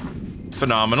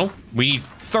 Phenomenal. We need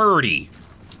 30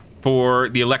 for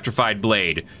the electrified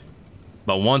blade.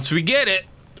 But once we get it,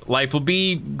 life will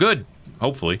be good.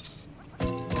 Hopefully.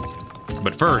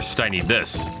 But first, I need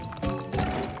this.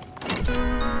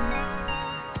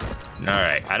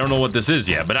 Alright, I don't know what this is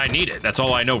yet, but I need it. That's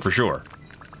all I know for sure.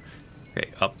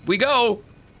 Okay, up we go.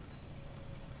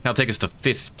 That'll take us to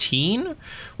 15.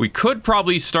 We could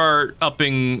probably start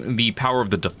upping the power of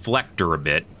the deflector a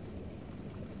bit.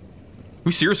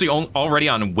 We seriously already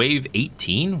on wave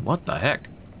 18? What the heck?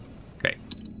 Okay.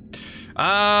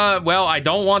 Well, I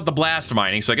don't want the blast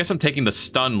mining, so I guess I'm taking the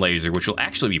stun laser, which will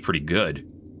actually be pretty good.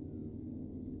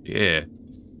 Yeah.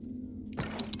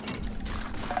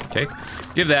 Okay.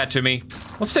 Give that to me.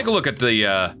 Let's take a look at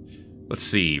the, let's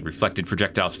see. Reflected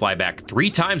projectiles fly back 3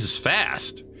 times as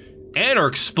fast. And are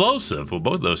explosive. Well,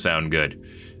 both of those sound good.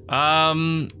 Yeah,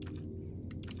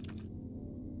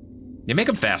 make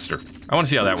them faster. I want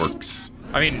to see how that works.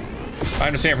 I mean, I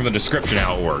understand from the description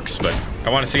how it works, but I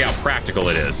want to see how practical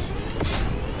it is.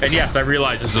 And yes, I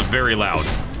realize this is very loud.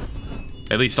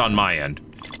 At least on my end.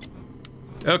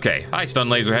 Okay. Hi, Stun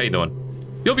Laser. How you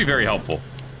doing? You'll be very helpful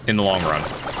in the long run.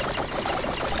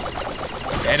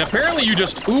 And apparently you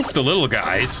just oofed the little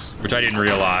guys, which I didn't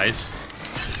realize.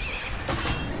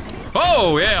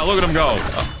 Oh, yeah, look at him go.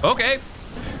 Okay.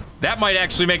 That might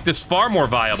actually make this far more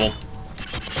viable.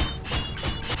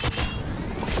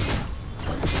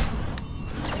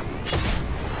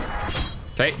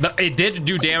 Okay, it did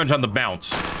do damage on the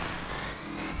bounce.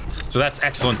 So that's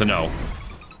excellent to know.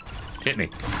 Hit me.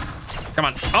 Come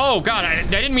on. Oh, God, I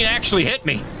didn't mean actually hit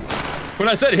me. When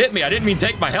I said hit me, I didn't mean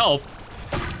take my health.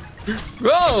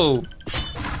 Whoa!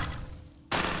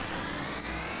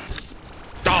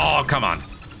 Oh, come on.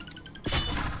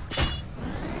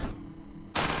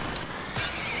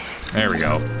 There we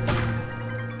go.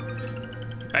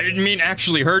 I didn't mean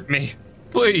actually hurt me.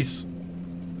 Please.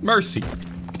 Mercy.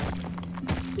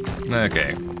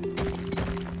 Okay.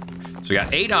 So we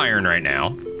got 8 iron right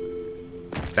now.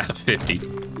 That's 50.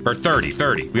 Or 30.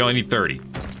 We only need 30.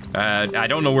 I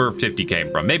don't know where 50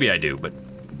 came from. Maybe I do, but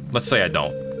let's say I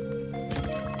don't.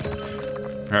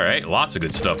 All right, lots of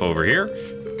good stuff over here.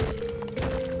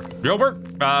 Gilbert,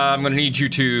 I'm gonna need you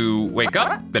to wake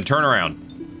up, then turn around.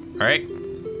 All right?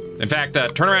 In fact,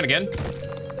 turn around again.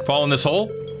 Fall in this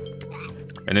hole.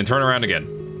 And then turn around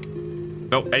again.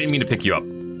 Nope, I didn't mean to pick you up.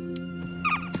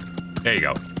 There you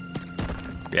go.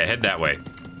 Yeah, head that way.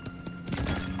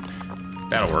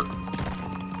 That'll work.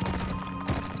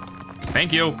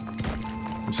 Thank you.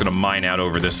 I'm just gonna mine out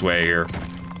over this way here.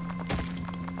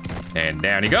 And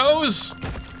down he goes.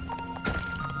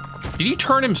 Did he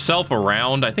turn himself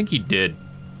around? I think he did.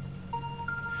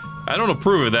 I don't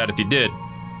approve of that if he did.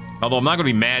 Although I'm not gonna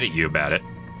be mad at you about it.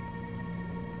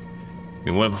 I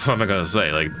mean, what am I gonna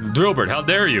say? Like, Drillbert, how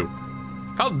dare you?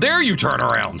 How dare you turn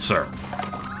around, sir?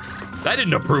 I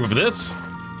didn't approve of this.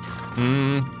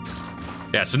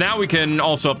 Yeah, so now we can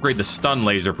also upgrade the stun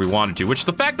laser if we wanted to, which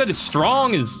the fact that it's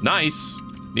strong is nice.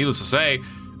 Needless to say,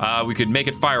 we could make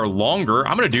it fire longer.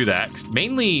 I'm gonna do that.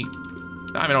 Mainly,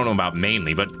 I don't know about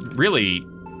mainly, but really,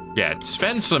 yeah,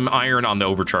 spend some iron on the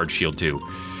overcharge shield too,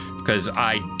 because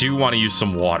I do want to use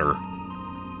some water.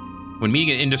 When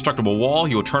meeting an indestructible wall,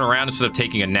 he will turn around instead of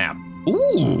taking a nap.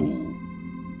 Ooh.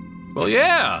 Well,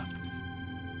 yeah.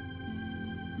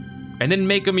 And then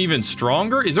make him even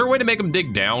stronger? Is there a way to make him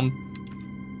dig down?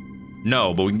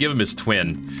 No, but we can give him his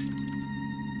twin.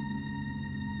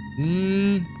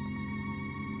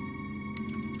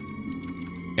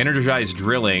 Energized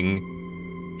drilling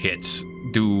hits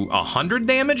do 100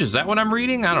 damage? Is that what I'm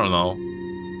reading? I don't know.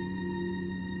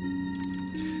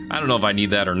 I don't know if I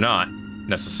need that or not,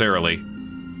 necessarily.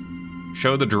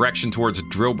 Show the direction towards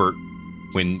Drillbert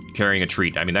when carrying a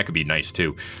treat. I mean, that could be nice,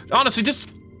 too. Honestly,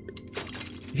 just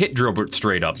hit Drillbert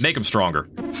straight up. Make him stronger.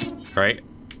 All right?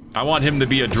 I want him to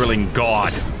be a drilling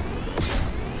god.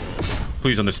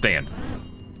 Please understand.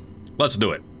 Let's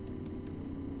do it.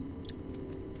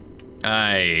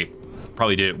 I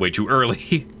probably did it way too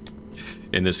early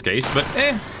in this case, but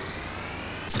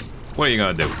what are you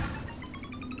gonna do?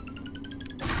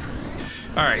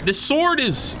 All right, this sword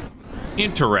is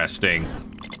interesting.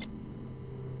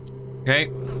 Okay.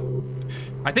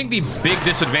 I think the big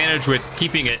disadvantage with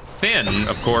keeping it thin,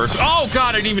 of course. Oh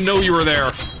God, I didn't even know you were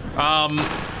there.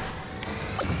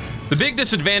 The big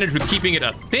disadvantage with keeping it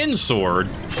a thin sword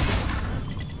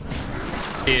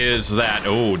is that,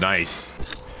 oh, nice.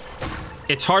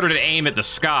 It's harder to aim at the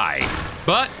sky,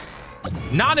 but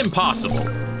not impossible.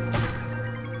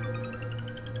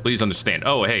 Please understand.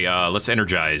 Oh, hey, let's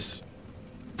energize.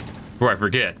 Before I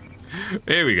forget.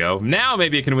 There we go. Now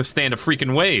maybe it can withstand a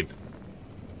freaking wave.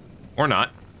 Or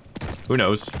not. Who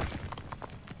knows?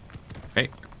 Hey.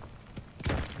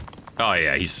 Oh,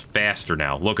 yeah, he's faster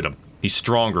now. Look at him. He's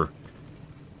stronger.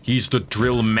 He's the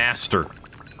drill master.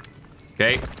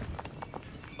 Okay.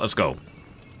 Let's go.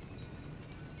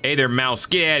 Hey there, mouse.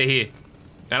 Get out of here.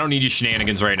 I don't need your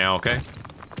shenanigans right now, okay?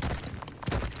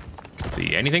 Let's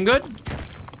see. Anything good?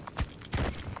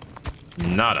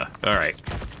 Nada. All right.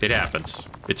 It happens.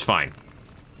 It's fine.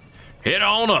 Head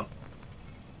on up.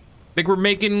 I think we're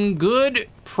making good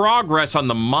progress on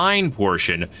the mine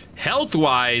portion.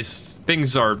 Health-wise,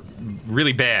 things are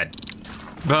really bad.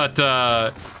 But,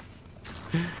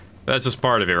 that's just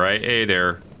part of it, right? Hey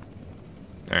there.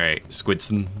 All right,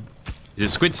 Squidson. Is it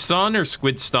Squid Sun or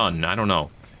Squid Stun? I don't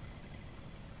know.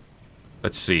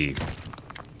 Let's see.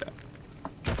 I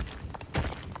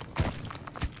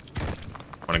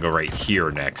want to go right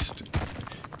here next.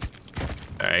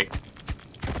 All right.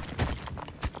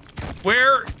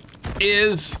 Where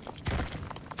is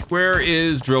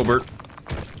Drillbert?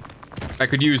 I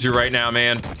could use you right now,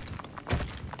 man.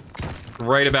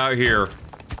 Right about here.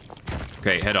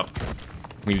 Okay, head up.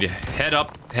 We need to head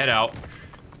up, head out.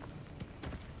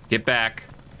 Get back.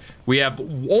 We have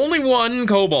only one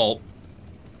cobalt,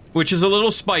 which is a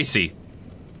little spicy.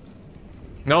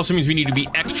 It also means we need to be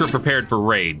extra prepared for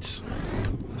raids.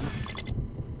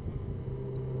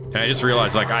 And I just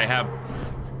realized, like, I have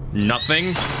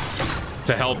nothing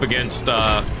to help against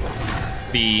the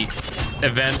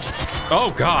event.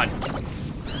 Oh, God.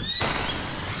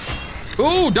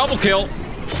 Ooh, double kill.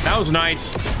 That was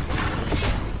nice.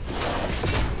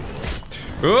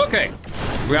 Okay.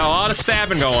 We got a lot of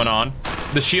stabbing going on.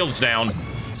 The shield's down.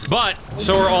 But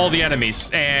so are all the enemies.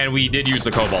 And we did use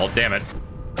the cobalt. Damn it.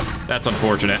 That's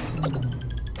unfortunate.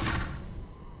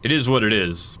 It is what it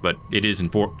is, but it is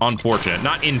unfortunate.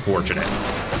 Not unfortunate.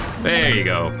 There you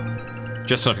go.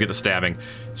 Just enough to get the stabbing.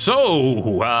 So,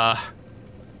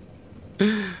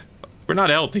 we're not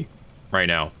healthy right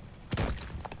now.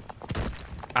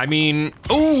 I mean,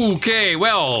 okay,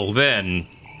 well then.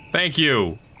 Thank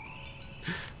you.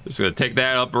 Just gonna take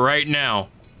that up right now.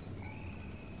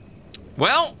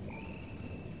 Well,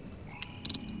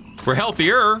 we're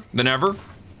healthier than ever.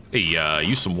 Hey,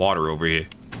 use some water over here.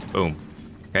 Boom.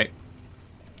 Okay.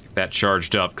 Get that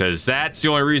charged up, because that's the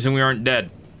only reason we aren't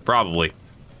dead. Probably.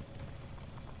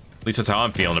 At least that's how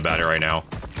I'm feeling about it right now.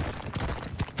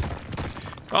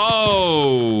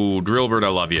 Oh, Drillbird, I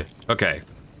love you. Okay.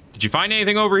 Did you find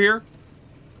anything over here?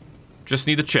 Just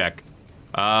need to check.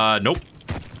 Nope.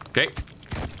 Okay.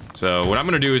 So what I'm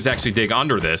gonna do is actually dig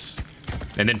under this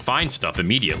and then find stuff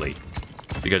immediately.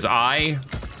 Because I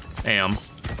am,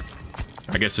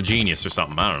 I guess, a genius or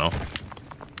something. I don't know.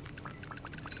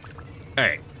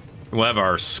 Alright. We'll have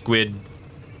our squid.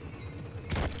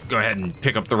 Go ahead and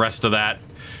pick up the rest of that.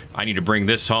 I need to bring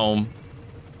this home.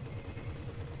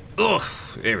 Ugh.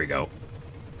 There we go.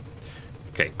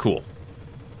 Okay, cool.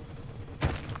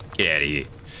 Get out of here.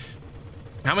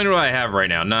 How many do I have right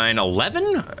now? 9,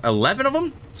 11? 11 of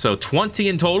them? So 20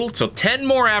 in total. So 10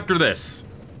 more after this.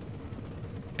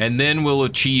 And then we'll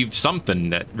achieve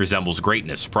something that resembles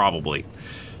greatness, probably.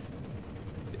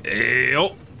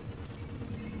 Oh.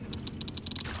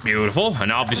 Beautiful.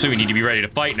 And obviously we need to be ready to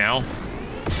fight now.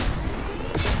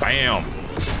 Bam.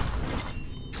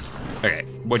 Okay,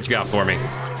 what you got for me?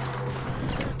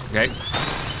 Okay.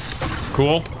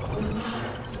 Cool.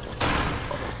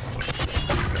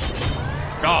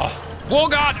 Oh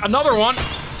God, another one.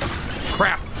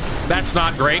 Crap, that's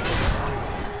not great.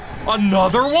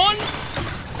 Another one?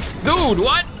 Dude,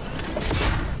 what?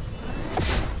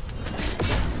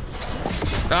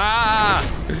 Ah,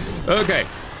 okay.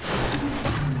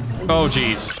 Oh,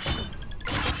 jeez.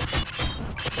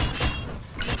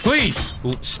 Please,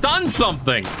 stun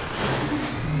something.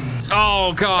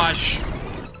 Oh, gosh.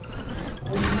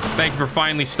 Thank you for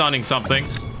finally stunning something.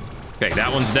 Okay,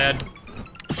 that one's dead.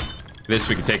 This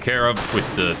we can take care of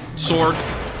with the sword.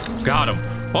 Got him.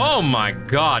 Oh my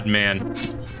God, man.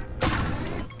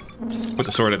 Put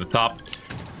the sword at the top.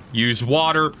 Use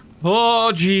water.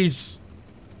 Oh, jeez.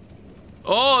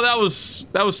 Oh, that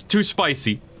was too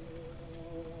spicy.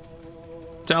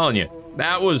 I'm telling you,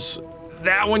 that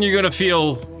one you're gonna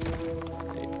feel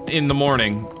in the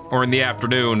morning or in the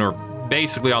afternoon or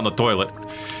basically on the toilet.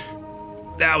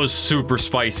 That was super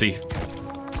spicy.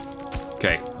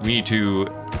 Okay, we need to,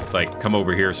 like, come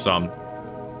over here some.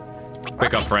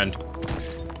 Pick up, friend.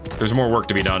 There's more work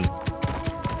to be done.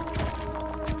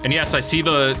 And yes, I see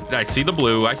the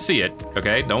blue. I see it.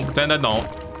 Okay, don't pretend I don't.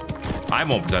 I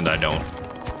won't pretend I don't.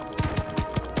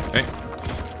 Okay.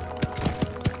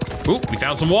 Ooh, we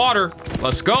found some water.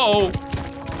 Let's go.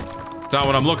 It's not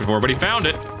what I'm looking for, but he found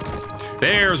it.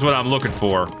 There's what I'm looking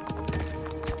for.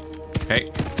 Okay.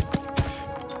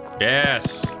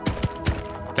 Yes.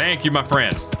 Thank you, my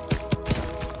friend.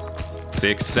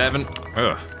 6, 7.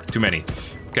 Ugh, too many.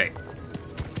 Okay.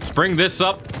 Let's bring this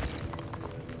up.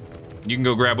 You can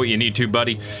go grab what you need to,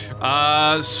 buddy.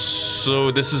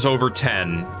 So this is over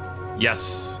 10.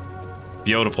 Yes.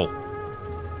 Beautiful.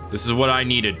 This is what I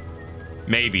needed.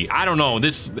 Maybe. I don't know.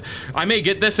 I may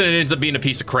get this and it ends up being a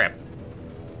piece of crap.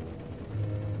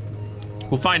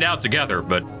 We'll find out together,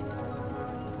 but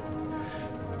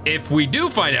if we do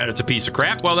find out it's a piece of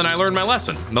crap, well, then I learned my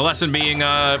lesson. The lesson being,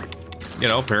 you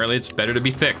know, apparently it's better to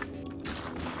be thick.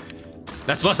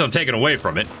 That's the lesson I'm taking away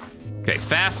from it. Okay,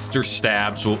 faster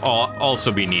stabs will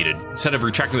also be needed. Instead of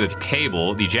retracting the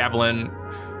cable,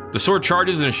 the sword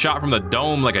charges and is shot from the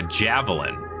dome like a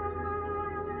javelin.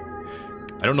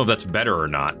 I don't know if that's better or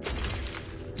not,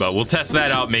 but we'll test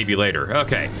that out maybe later.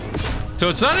 Okay, so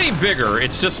it's not any bigger,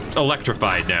 it's just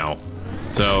electrified now.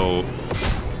 So,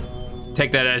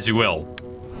 take that as you will.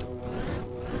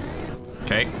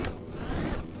 Okay,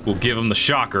 we'll give him the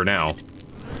shocker now.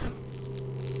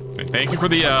 Thank you for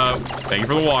the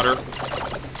water.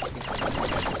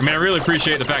 I mean, I really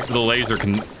appreciate the fact that the laser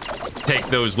can take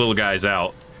those little guys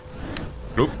out.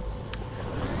 Oop.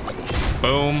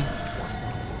 Boom.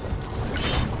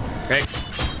 Okay.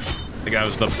 I think that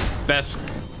was the best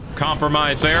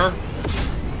compromise there.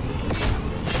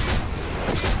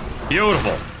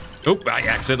 Beautiful. Oop, I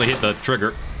accidentally hit the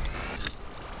trigger.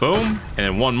 Boom. And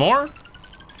then one more.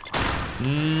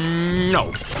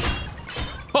 No.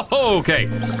 Oh, okay,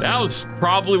 that was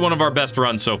probably one of our best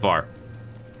runs so far.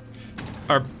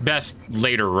 Our best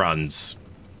later runs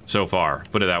so far,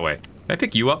 put it that way. Can I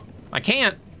pick you up? I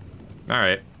can't. All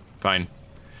right, fine,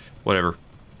 whatever.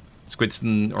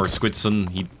 Squidson or Squidson,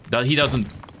 he doesn't.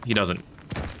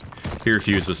 He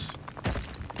refuses.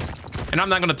 And I'm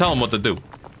not going to tell him what to do.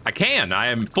 I can. I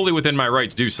am fully within my right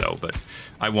to do so, but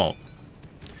I won't.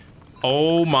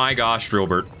 Oh my gosh,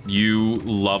 Drillbert. You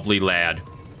lovely lad.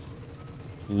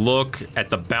 Look at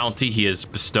the bounty he has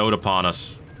bestowed upon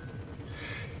us.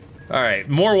 All right,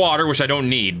 more water, which I don't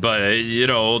need, but, you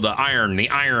know, the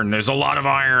iron, there's a lot of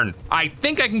iron. I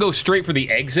think I can go straight for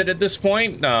the exit at this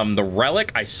point. The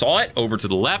relic, I saw it over to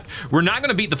the left. We're not going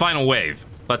to beat the final wave.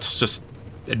 Let's just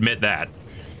admit that.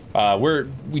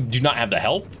 We do not have the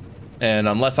help. And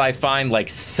unless I find, like,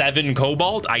 7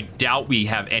 cobalt, I doubt we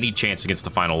have any chance against the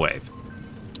final wave.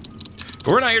 But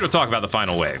we're not here to talk about the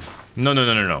final wave. No, no,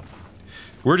 no, no, no.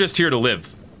 We're just here to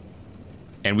live.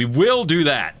 And we will do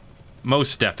that.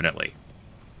 Most definitely.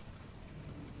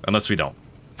 Unless we don't.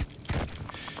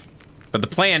 But the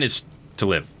plan is to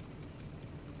live.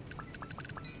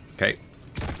 Okay.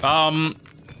 Oh,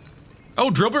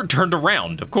 Drillbert turned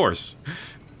around, of course. I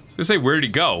was gonna say, where did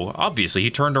he go? Obviously, he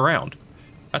turned around.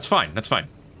 That's fine, that's fine.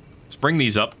 Let's bring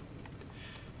these up.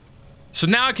 So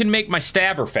now I can make my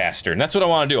stabber faster, and that's what I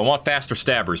want to do. I want faster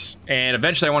stabbers. And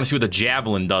eventually I want to see what the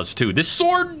javelin does, too. This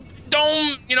sword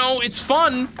dome, you know, it's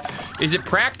fun. Is it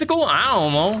practical? I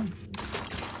don't know.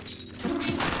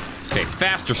 Okay,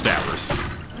 faster stabbers.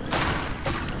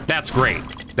 That's great.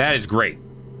 That is great.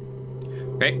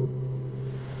 Okay.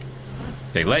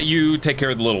 Okay, let you take care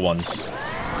of the little ones.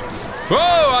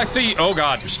 Whoa, I see. Oh,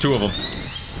 God, there's 2 of them.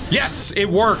 Yes, it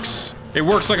works. It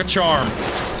works like a charm.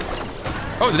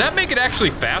 Oh, did that make it actually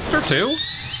faster, too?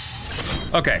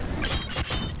 Okay.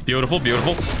 Beautiful,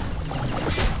 beautiful.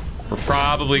 We're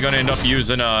probably going to end up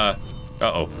using,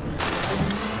 uh-oh.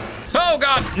 Oh,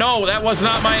 God! No, that was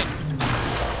not my...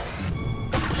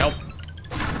 Help.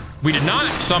 We did not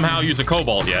somehow use a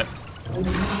cobalt yet.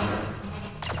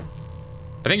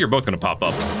 I think you're both going to pop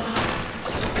up.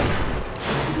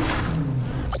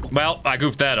 Well, I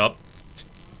goofed that up.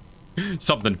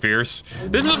 Something fierce.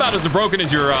 This is about as broken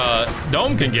as your,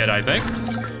 dome can get, I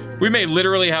think. We may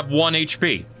literally have 1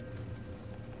 HP.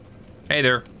 Hey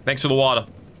there. Thanks for the water.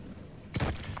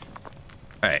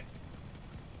 Alright.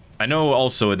 I know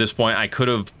also at this point I could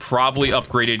have probably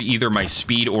upgraded either my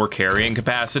speed or carrying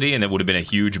capacity, and it would have been a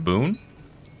huge boon.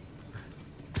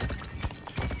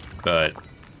 But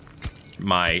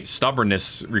my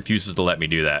stubbornness refuses to let me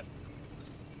do that.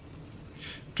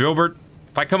 Drillbert,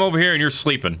 if I come over here and you're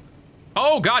sleeping...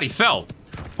 Oh, God, he fell.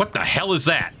 What the hell is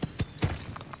that?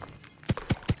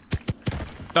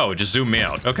 Oh, it just zoomed me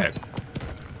out. Okay.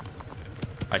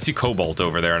 I see cobalt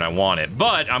over there and I want it,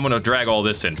 but I'm gonna drag all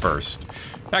this in first.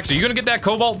 Actually, you gonna get that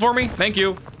cobalt for me? Thank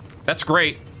you. That's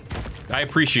great. I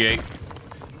appreciate.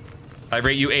 I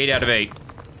rate you 8 out of 8. All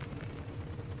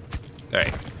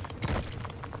right.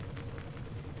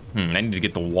 I need to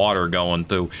get the water going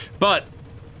too. But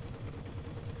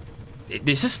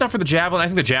is this enough for the javelin? I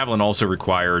think the javelin also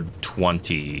required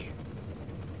 20.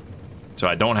 So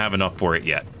I don't have enough for it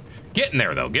yet. Getting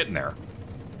there though, getting there.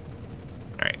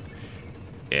 All right.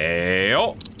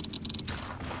 Yo.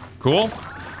 Cool.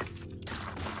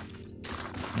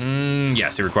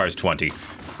 Yes, it requires 20.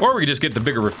 Or we could just get the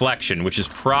bigger reflection, which is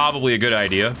probably a good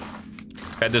idea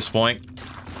at this point.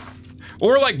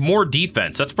 Or like more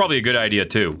defense. That's probably a good idea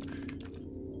too.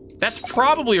 That's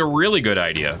probably a really good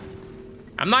idea.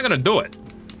 I'm not gonna do it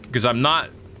because I'm not,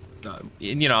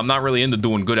 you know, I'm not really into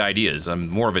doing good ideas. I'm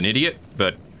more of an idiot,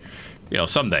 but you know,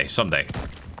 someday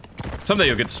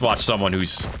you'll get to watch someone who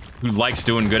likes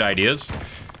doing good ideas,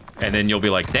 and then you'll be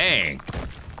like, dang,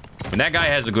 when that guy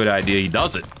has a good idea, he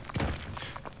does it.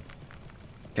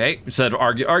 Okay, instead of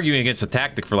arguing against a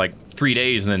tactic for like 3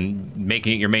 days and then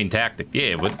making it your main tactic.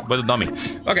 Yeah, what a dummy.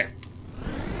 Okay,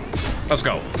 let's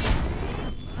go.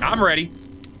 I'm ready.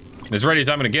 As ready as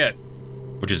I'm gonna get,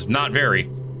 which is not very.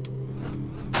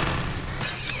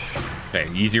 Okay,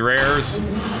 easy rares.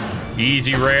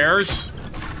 Easy rares.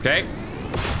 Okay.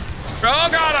 Oh,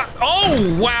 God.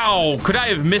 Oh, wow. Could I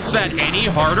have missed that any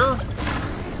harder?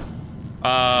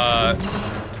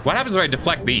 What happens if I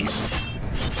deflect these?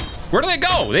 Where do they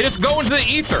go? They just go into the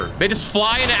ether. They just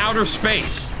fly into outer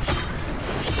space.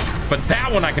 But that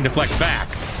one I can deflect back.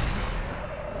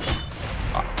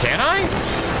 Can I?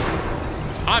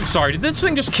 I'm sorry. Did this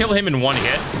thing just kill him in one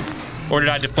hit? Or did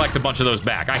I deflect a bunch of those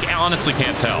back? I honestly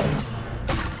can't tell.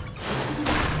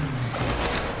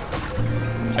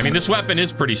 I mean, this weapon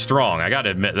is pretty strong. I gotta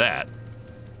admit that.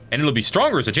 And it'll be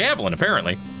stronger as a javelin,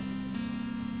 apparently.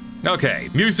 Okay,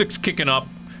 music's kicking up.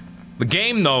 The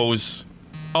game knows.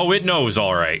 Oh, it knows,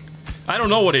 all right. I don't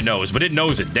know what it knows, but it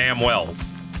knows it damn well.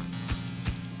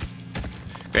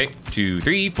 Okay, 2,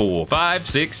 3, 4, 5,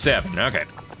 6, 7. Okay.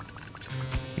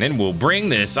 And then we'll bring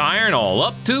this iron all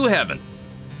up to heaven.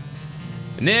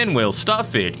 And then we'll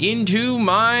stuff it into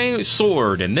my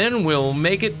sword, and then we'll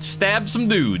make it stab some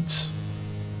dudes.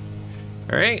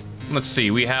 All right, let's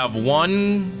see. We have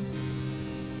one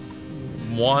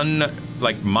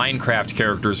like Minecraft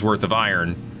character's worth of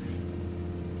iron.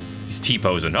 He's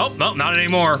T-posing. Oh, no, not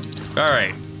anymore. All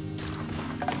right.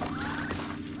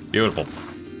 Beautiful.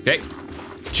 Okay,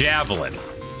 javelin.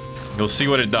 You'll see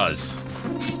what it does.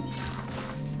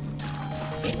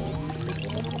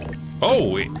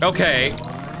 Oh, okay.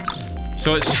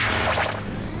 So it's...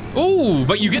 Ooh,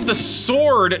 but you get the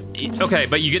sword... Okay,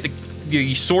 but you get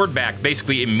the sword back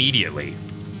basically immediately.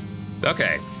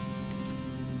 Okay.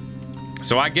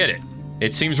 So I get it.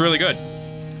 It seems really good.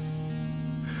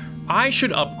 I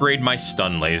should upgrade my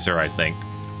stun laser, I think.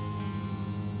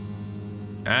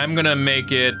 I'm gonna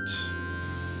make it...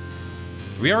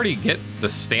 Did we already get the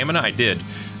stamina? I did.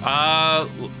 I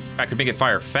could make it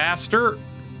fire faster.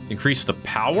 Increase the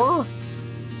power?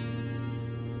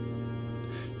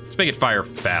 Let's make it fire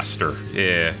faster.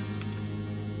 Yeah.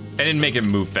 And then make it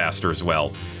move faster as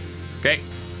well. Okay.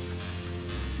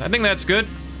 I think that's good.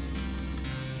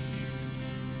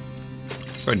 Go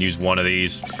ahead and use one of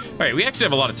these. All right, we actually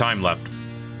have a lot of time left.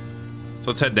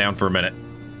 So let's head down for a minute.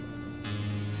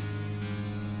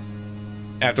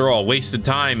 After all, wasted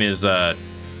time is,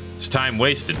 it's time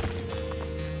wasted.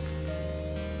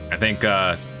 I think,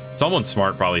 someone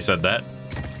smart probably said that.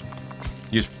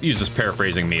 He's just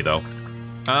paraphrasing me, though.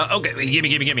 Okay,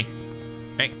 gimme.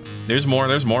 Hey, there's more.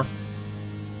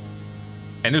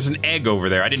 And there's an egg over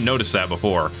there. I didn't notice that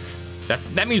before.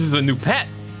 That means there's a new pet.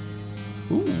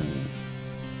 Ooh.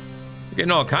 You're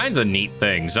getting all kinds of neat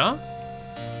things, huh?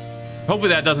 Hopefully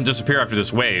that doesn't disappear after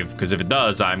this wave, because if it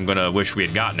does, I'm gonna wish we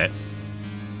had gotten it.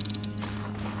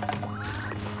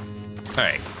 All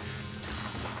right.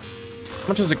 How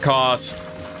much does it cost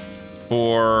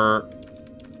for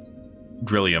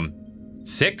Drillium?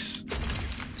 6?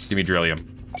 Give me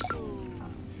Drillium.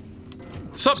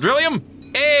 Sup, Drillium?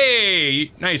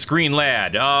 Hey, nice green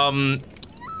lad.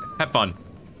 Have fun.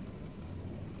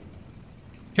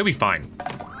 He'll be fine.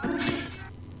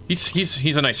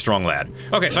 He's a nice strong lad.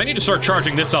 Okay, so I need to start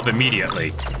charging this up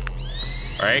immediately.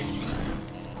 All right.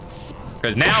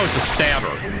 Because now it's a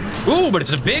stabber. Ooh, but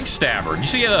it's a big stabber. You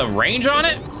see the range on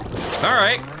it? All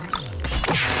right.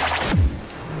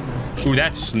 Ooh,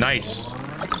 that's nice.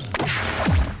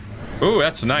 Ooh,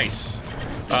 that's nice.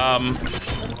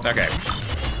 Okay.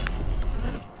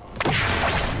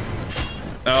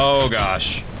 Oh,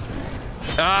 gosh.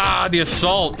 Ah, the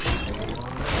assault.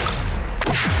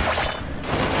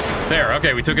 There,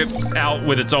 okay, we took it out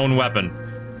with its own weapon.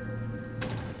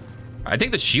 I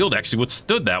think the shield actually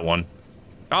withstood that one.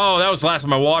 Oh, that was the last of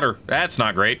my water. That's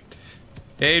not great.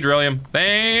 Hey, Drillium,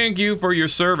 thank you for your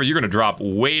service. You're gonna drop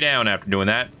way down after doing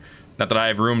that. Not that I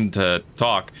have room to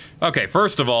talk. Okay,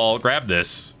 first of all, grab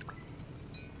this.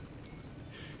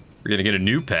 We're gonna get a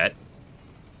new pet.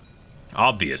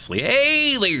 Obviously.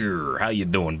 Hey there, how you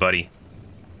doing, buddy?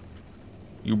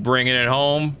 You bringing it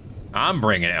home? I'm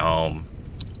bringing it home.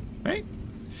 Right?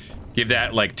 Give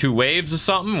that like 2 waves or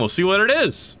something. We'll see what it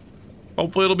is.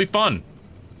 Hopefully it'll be fun.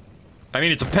 I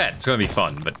mean, it's a pet. It's gonna be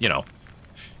fun, but you know.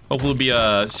 Hopefully it'll be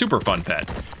a super fun pet.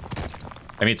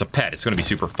 I mean, it's a pet. It's gonna be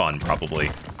super fun,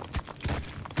 probably.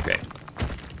 Okay.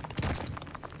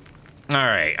 All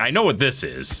right, I know what this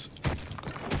is.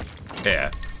 Yeah.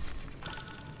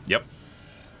 Yep.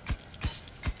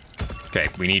 Okay,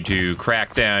 we need to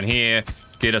crack down here,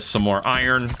 get us some more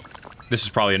iron. This is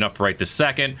probably enough right this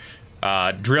second.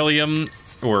 Drillium,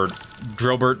 or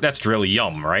Drillbert, that's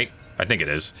Drillium, right? I think it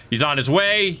is. He's on his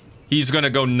way. He's gonna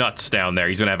go nuts down there.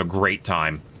 He's gonna have a great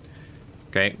time.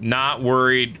 Okay, not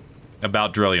worried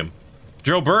about Drillium.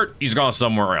 Drillbert, he's gone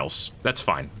somewhere else. That's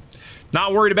fine.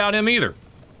 Not worried about him either.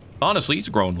 Honestly, he's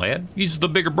a grown lad. He's the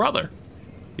bigger brother,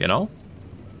 you know?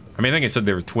 I mean, I think I said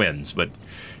they were twins, but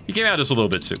he came out just a little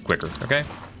bit quicker, okay?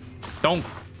 Don't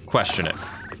question it.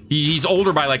 He's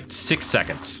older by like 6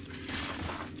 seconds.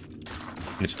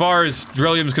 And as far as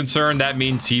Drillium's concerned, that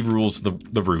means he rules the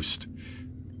roost.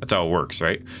 That's how it works,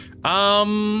 right? Well,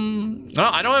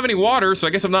 I don't have any water, so I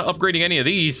guess I'm not upgrading any of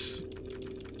these.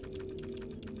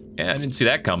 Yeah, I didn't see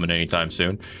that coming anytime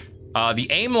soon. The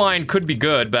aim line could be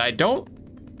good, but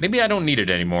maybe I don't need it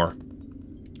anymore.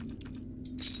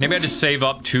 Maybe I just save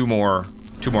up 2 more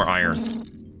iron.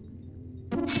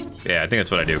 Yeah, I think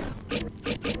that's what I do.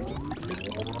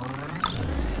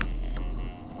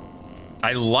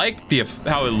 I like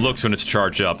how it looks when it's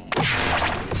charged up.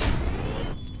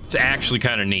 It's actually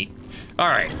kind of neat. All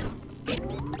right.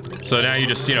 So now you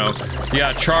just, you know, you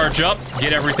gotta charge up,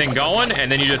 get everything going,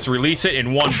 and then you just release it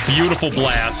in one beautiful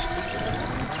blast.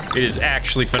 It is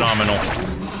actually phenomenal.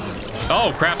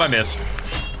 Oh, crap, I missed.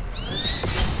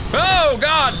 Oh,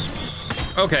 God!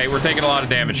 Okay, we're taking a lot of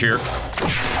damage here.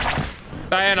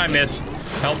 And I missed.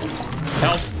 Help.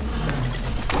 Help.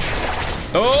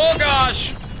 Oh,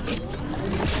 gosh!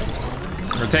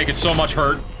 We're taking so much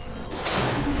hurt.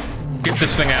 Get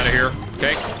this thing out of here,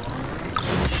 okay?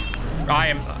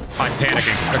 I'm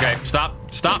panicking. Okay, stop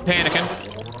panicking.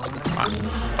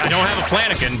 I don't have a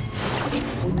flanakin,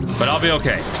 but I'll be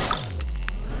okay.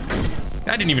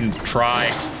 I didn't even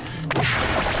try.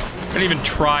 I didn't even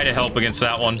try to help against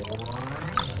that one.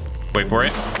 Wait for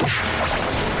it.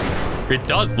 It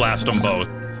does blast them both.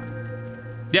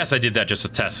 Yes, I did that just to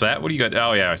test that. What do you got?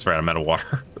 Oh yeah, that's right, I'm out of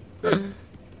water.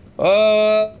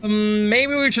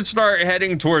 Maybe we should start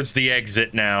heading towards the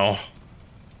exit now.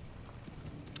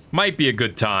 Might be a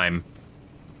good time.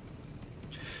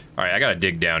 All right, I gotta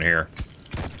dig down here.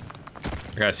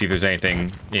 I gotta see if there's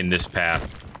anything in this path.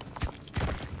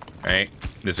 All right,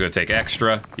 this is gonna take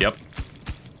extra. Yep.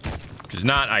 Which is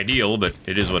not ideal, but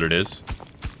it is what it is.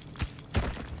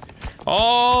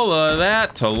 All of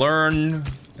that to learn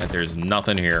that there's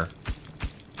nothing here.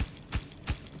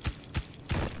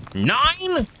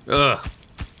 9? Ugh.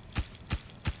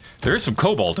 There is some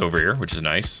cobalt over here, which is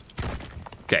nice.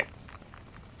 Okay.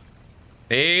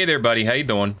 Hey there, buddy. How you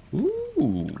doing?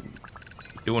 Ooh.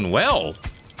 Doing well.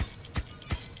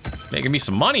 Making me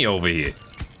some money over here.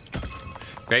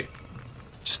 Okay.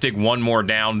 Just dig one more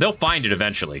down. They'll find it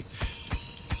eventually.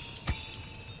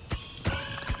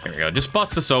 There we go. Just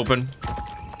bust this open.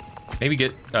 Maybe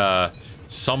get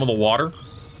some of the water.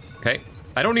 Okay.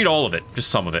 I don't need all of it. Just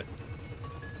some of it.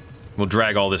 We'll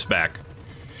drag all this back.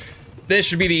 This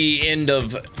should be the end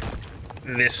of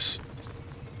this.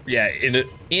 Yeah, in the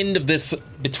end of this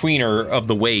betweener of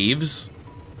the waves.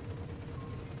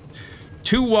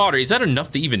 2 water. Is that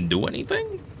enough to even do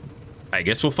anything? I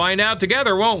guess we'll find out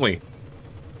together, won't we?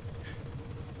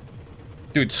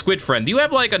 Dude, Squid Friend, do you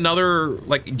have like another,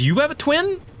 like, do you have a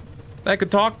twin that I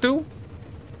could talk to?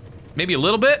 Maybe a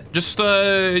little bit? Just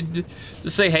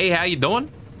say, hey, how you doing?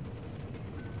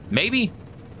 Maybe?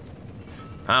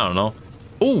 I don't know.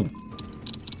 Ooh.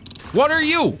 What are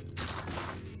you?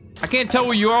 I can't tell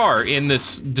where you are in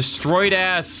this destroyed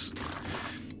ass.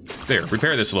 There,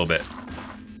 repair this a little bit.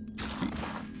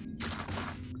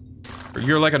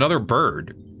 You're like another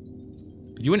bird.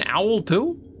 Are you an owl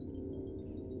too?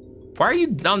 Why are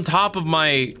you on top of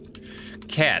my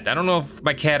cat? I don't know if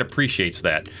my cat appreciates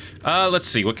that. Let's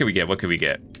see. What can we get? What can we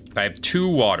get? I have 2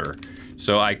 water.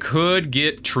 So I could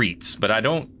get treats, but I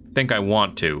don't think I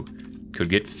want to. Could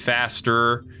get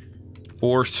faster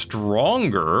or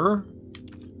stronger.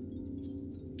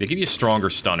 They give you a stronger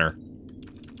stunner.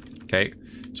 Okay,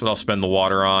 that's what I'll spend the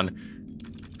water on.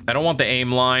 I don't want the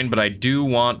aim line, but I do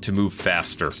want to move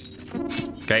faster.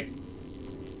 Okay,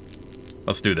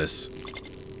 let's do this.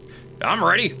 I'm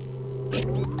ready.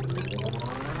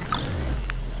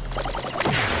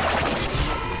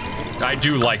 I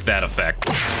do like that effect.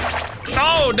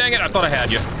 Oh, dang it, I thought I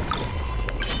had you.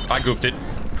 I goofed it.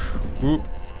 Ooh.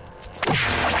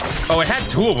 Oh, it had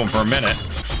 2 of them for a minute.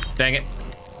 Dang it.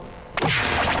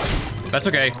 That's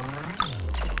okay.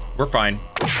 We're fine.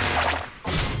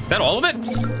 That all of it?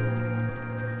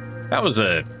 That was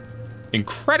a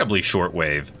incredibly short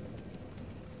wave.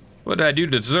 What did I do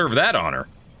to deserve that honor?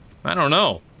 I don't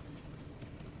know.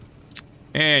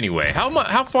 Anyway, how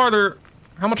much farther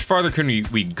can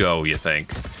we go, you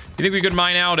think? You think we could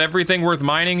mine out everything worth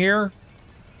mining here?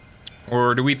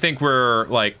 Or do we think we're,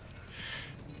 like,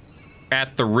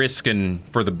 at the riskin'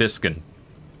 for the biskin'?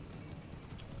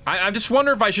 I just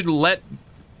wonder if I should let,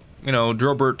 you know,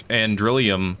 Drillbert and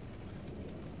Drillium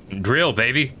drill,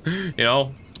 baby. You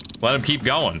know, let them keep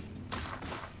going.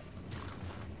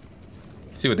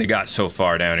 See what they got so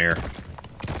far down here.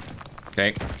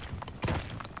 Okay.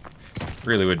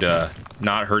 Really would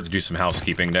not hurt to do some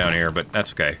housekeeping down here, but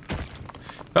that's okay.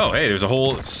 Oh, hey, there's a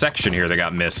whole section here that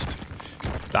got missed.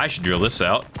 I should drill this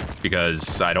out,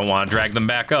 because I don't want to drag them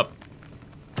back up.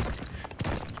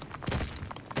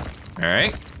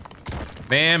 Alright.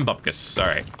 And Bupkis.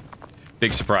 Alright.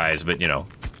 Big surprise, but you know.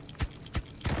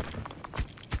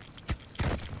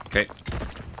 Okay.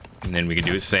 And then we can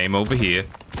do the same over here.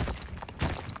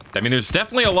 I mean, there's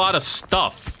definitely a lot of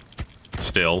stuff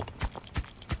still.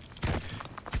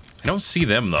 I don't see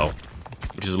them, though,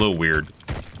 which is a little weird.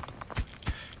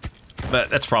 But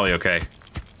that's probably okay.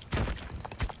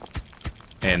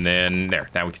 And then, there.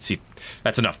 Now we can see.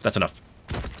 That's enough. That's enough.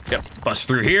 Yep. Bust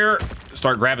through here.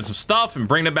 Start grabbing some stuff and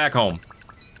bring it back home.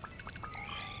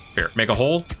 Here, make a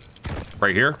hole.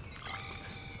 Right here.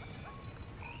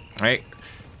 Right.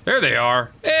 There they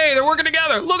are. Hey, they're working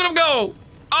together. Look at them go.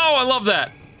 Oh, I love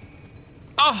that.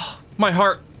 Oh, my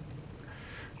heart.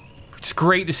 It's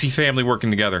great to see family working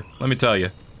together, let me tell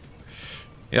you.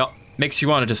 Yep, makes you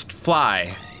want to just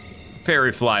fly.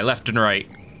 Fairy fly left and right.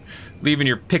 Leaving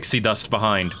your pixie dust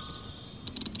behind.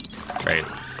 Right,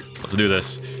 let's do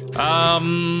this.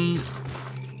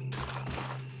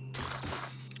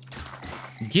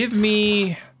 Give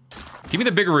me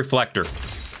the bigger reflector.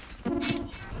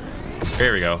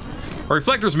 There we go. A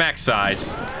reflector's max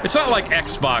size. It's not like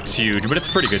Xbox huge, but it's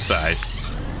pretty good size.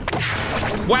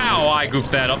 Wow, I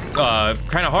goofed that up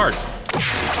kind of hard.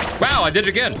 Wow, I did it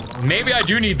again. Maybe I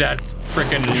do need that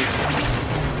frickin'...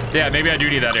 Yeah, maybe I do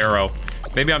need that arrow.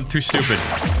 Maybe I'm too stupid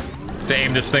to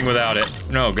aim this thing without it.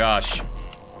 Oh, gosh.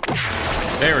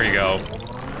 There we go.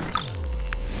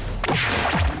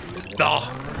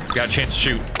 Oh, got a chance to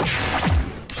shoot.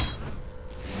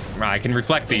 I can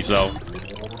reflect these, though.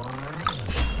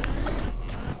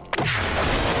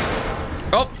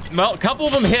 Oh, well, a couple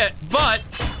of them hit, but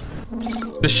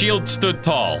the shield stood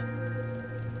tall.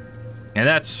 And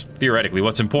that's theoretically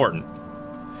what's important.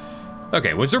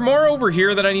 Okay, was there more over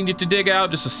here that I needed to dig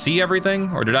out just to see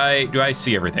everything? Or do I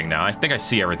see everything now? I think I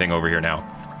see everything over here now.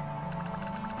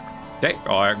 Okay,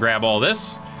 I'll grab all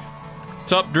this.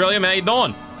 What's up, Drillium? How you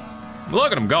doing?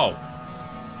 Look at him go.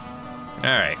 All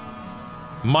right.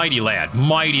 Mighty lad,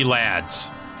 mighty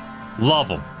lads. Love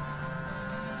them.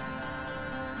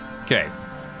 Okay.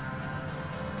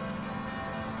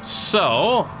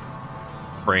 So,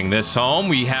 bring this home.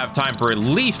 We have time for at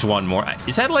least one more.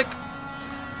 Is that like...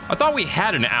 I thought we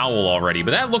had an owl already,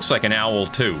 but that looks like an owl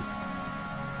too.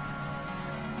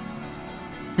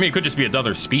 I mean, it could just be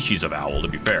another species of owl, to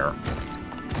be fair.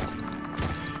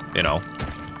 You know.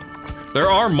 There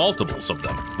are multiples of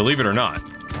them, believe it or not.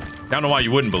 I don't know why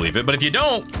you wouldn't believe it, but if you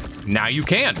don't, now you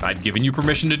can. I've given you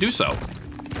permission to do so.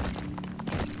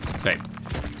 Okay.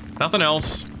 Nothing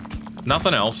else.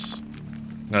 Nothing else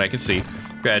that I can see.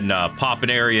 Go ahead and pop an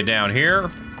area down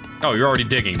here. Oh, you're already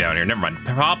digging down here. Never mind.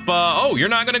 Pop, oh, you're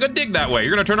not gonna go dig that way.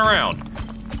 You're gonna turn around.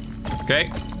 Okay.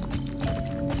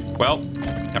 Well,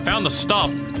 I found the stuff.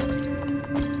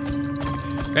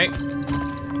 Okay.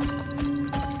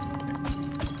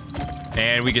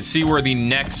 And we can see where the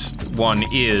next one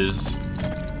is.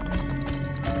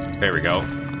 There we go.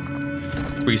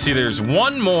 We can see there's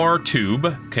one more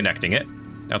tube connecting it.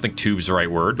 I don't think tube's the right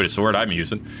word, but it's the word I'm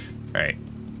using. All right,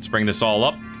 let's bring this all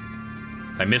up.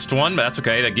 I missed one, but that's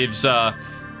okay. That gives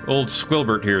old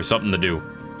Squilbert here something to do.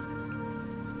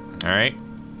 All right.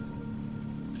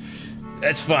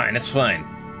 That's fine, that's fine.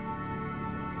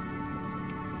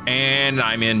 And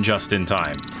I'm in just in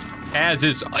time. As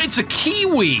is, it's a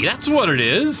kiwi, that's what it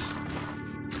is.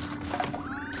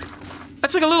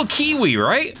 That's like a little kiwi,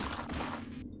 right?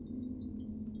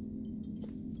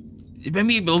 It may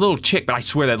be a little chick, but I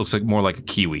swear that looks like more like a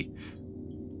kiwi.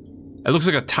 It looks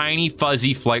like a tiny,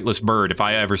 fuzzy, flightless bird, if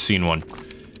I ever seen one.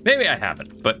 Maybe I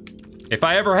haven't, but if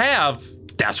I ever have,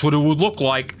 that's what it would look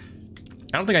like.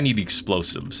 I don't think I need the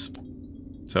explosives.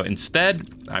 So instead,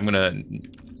 I'm gonna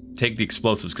take the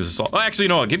explosives, because it's all... Oh, actually,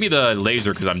 no, give me the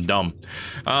laser, because I'm dumb.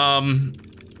 And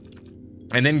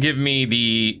then give me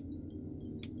the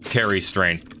carry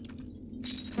strain.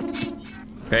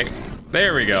 Okay,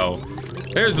 there we go.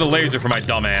 There's the laser for my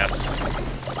dumb ass.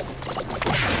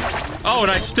 Oh,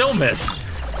 and I still miss.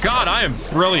 God, I am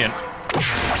brilliant.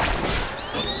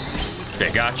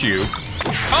 Okay, got you.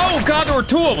 Oh, God, there were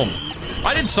two of them.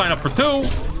 I didn't sign up for two.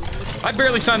 I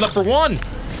barely signed up for one.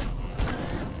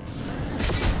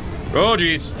 Oh,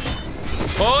 jeez.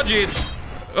 Oh, jeez.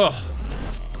 Ugh.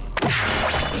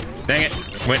 Dang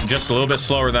it. Went just a little bit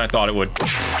slower than I thought it would.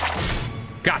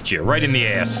 Gotcha, right in the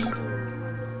ass.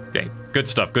 Okay, good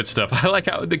stuff, good stuff. I like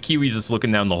how the kiwi's just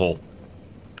looking down the hole.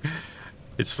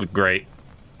 It's great.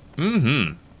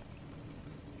 Mm-hmm.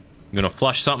 You gonna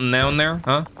flush something down there,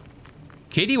 huh?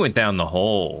 Kitty went down the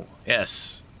hole.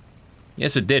 Yes.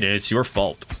 Yes, it did, and it's your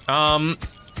fault.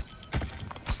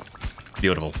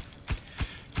 Beautiful.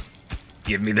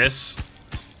 Give me this.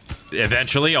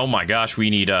 Eventually. Oh my gosh, we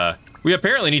need, we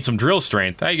apparently need some drill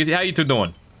strength. How you two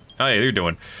doing? How you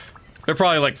doing? They're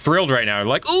probably, like, thrilled right now. They're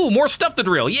like, ooh, more stuff to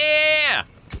drill. Yeah!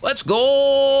 Let's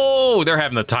go! They're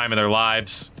having the time of their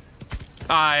lives.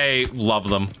 I love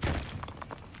them.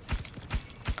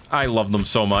 I love them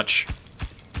so much.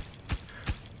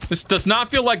 This does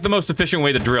not feel like the most efficient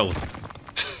way to drill.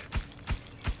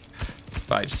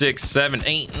 5, 6, 7,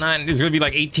 8, 9. There's gonna be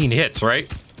like 18 hits,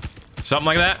 right? Something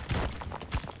like that.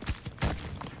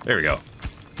 There we go.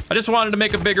 I just wanted to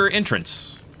make a bigger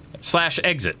entrance. /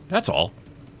 exit. That's all.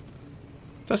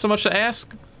 Is that so much to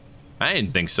ask? I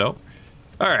didn't think so.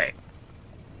 Alright.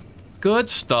 Good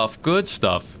stuff, good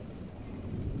stuff.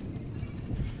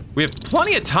 We have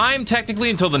plenty of time, technically,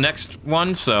 until the next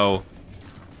one, so...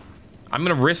 I'm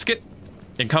gonna risk it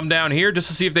and come down here just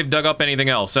to see if they've dug up anything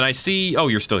else. And I see... Oh,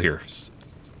 you're still here.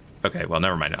 Okay, well,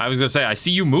 never mind. I was gonna say, I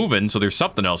see you moving, so there's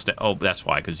something else to... Oh, that's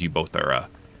why, because you both are,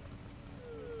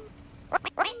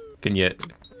 Can you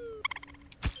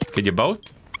both?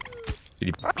 Can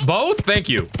you both? Thank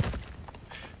you.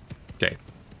 Okay.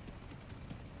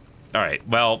 Alright,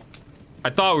 well, I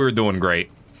thought we were doing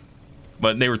great,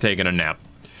 but they were taking a nap.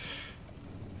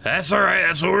 That's alright,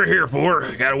 that's what we're here for.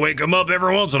 Gotta wake them up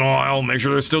every once in a while, make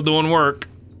sure they're still doing work.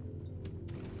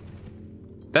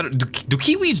 Do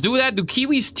kiwis do that? Do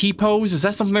kiwis T-pose? Is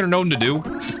that something they're known to do?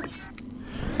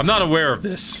 I'm not aware of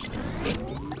this.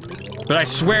 But I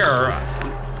swear,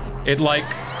 it like...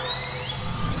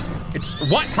 It's...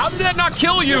 What? How did that not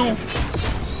kill you?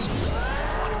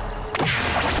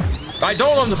 I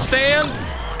don't understand.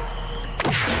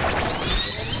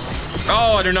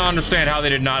 Oh, I do not understand how they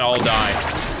did not all die.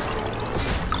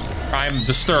 I'm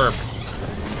disturbed.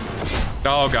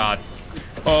 Oh, God.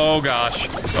 Oh, gosh.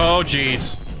 Oh,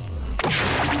 jeez.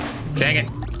 Dang it.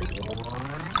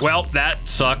 Well, that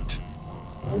sucked.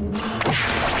 I mean,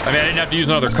 I didn't have to use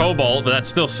another cobalt, but that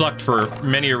still sucked for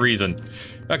many a reason.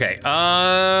 Okay,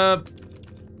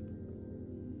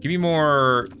 give me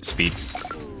more speed.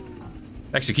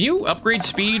 Actually, can you upgrade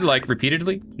speed, like,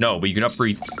 repeatedly? No, but you can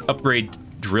upgrade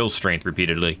drill strength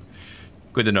repeatedly.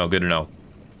 Good to know, good to know.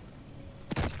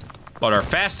 But our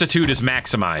fastitude is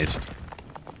maximized.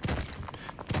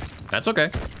 That's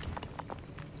okay.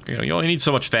 You know, you only need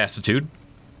so much fastitude,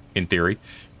 in theory.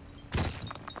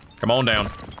 Come on down.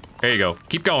 There you go.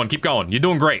 Keep going, keep going. You're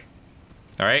doing great.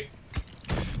 All right?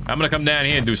 I'm gonna come down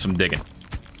here and do some digging.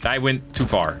 I went too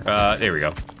far. There we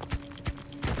go.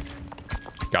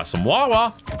 Got some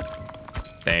Wawa.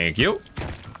 Thank you. All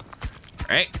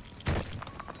right.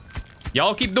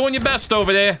 Y'all keep doing your best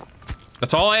over there.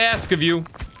 That's all I ask of you.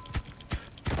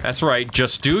 That's right.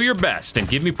 Just do your best and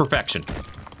give me perfection.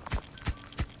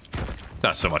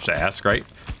 Not so much to ask, right?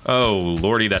 Oh,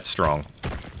 lordy, that's strong.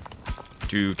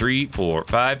 2, 3, 4,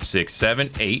 5, 6,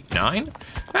 7, 8, 9.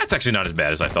 That's actually not as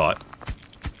bad as I thought.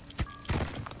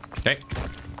 Okay.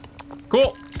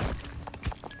 Cool.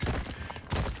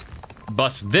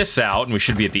 Bust this out, and we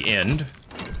should be at the end.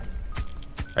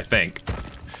 I think.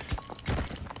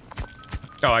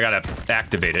 Oh, I gotta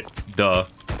activate it. Duh.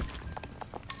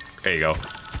 There you go.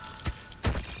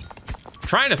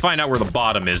 Trying to find out where the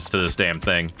bottom is to this damn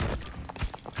thing.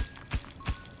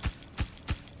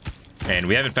 And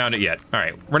we haven't found it yet.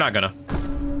 Alright, we're not gonna.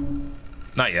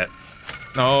 Not yet.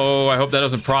 Oh, I hope that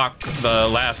doesn't proc the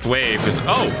last wave.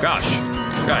 Oh, gosh.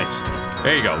 Guys,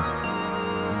 there you go.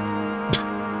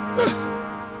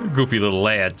 Goofy little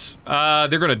lads.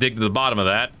 They're gonna dig to the bottom of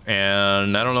that,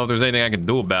 and I don't know if there's anything I can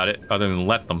do about it other than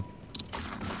let them.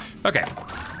 Okay.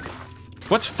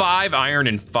 What's 5 iron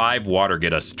and 5 water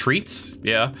get us? Treats?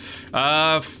 Yeah.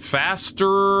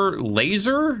 Faster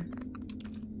laser?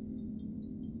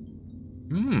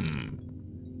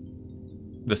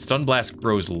 The stun blast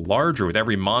grows larger with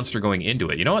every monster going into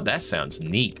it. You know what? That sounds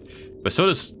neat. But so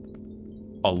does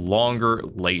a longer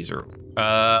laser.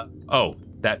 Oh,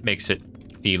 that makes it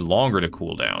the longer to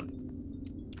cool down.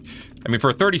 I mean, for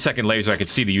a 30-second laser, I could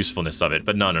see the usefulness of it,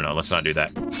 but no, let's not do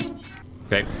that.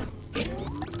 Okay.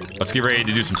 Let's get ready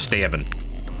to do some stabbing.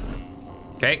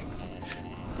 Okay.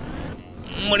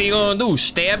 What are you gonna do?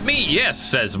 Stab me? Yes,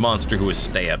 says monster who is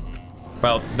stabbed.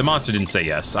 Well, the monster didn't say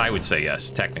yes. I would say yes,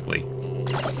 technically.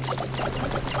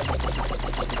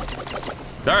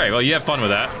 All right, well, you have fun with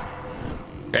that.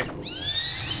 Okay.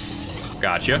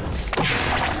 Gotcha.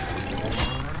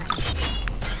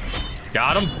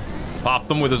 Got him.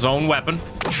 Popped him with his own weapon.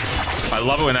 I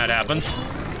love it when that happens.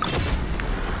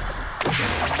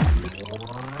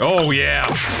 Oh, yeah.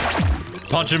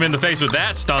 Punch him in the face with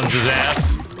that stuns his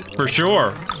ass. For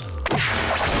sure.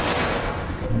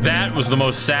 That was the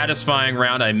most satisfying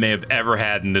round I may have ever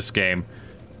had in this game.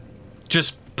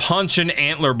 Just punch an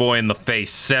antler boy in the face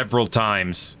several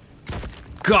times.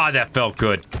 God, that felt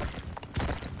good.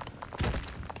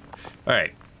 All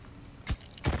right.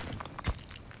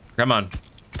 Come on.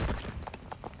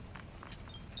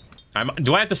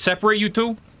 Do I have to separate you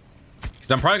two?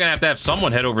 Because I'm probably gonna have to have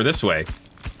someone head over this way.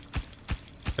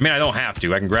 I mean, I don't have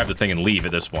to. I can grab the thing and leave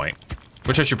at this point.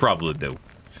 Which I should probably do.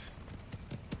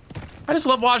 I just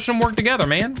love watching them work together,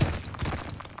 man.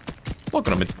 Look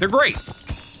at them. They're great.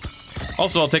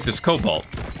 Also, I'll take this cobalt.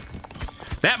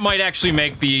 That might actually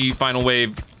make the final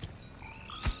wave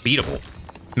beatable.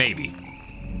 Maybe.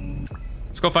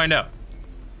 Let's go find out.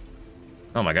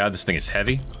 Oh my god, this thing is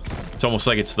heavy. It's almost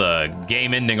like it's the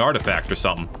game-ending artifact or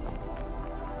something.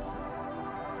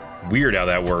 Weird how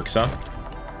that works, huh?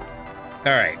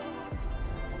 All right.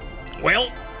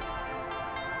 Well,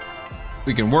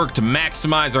 we can work to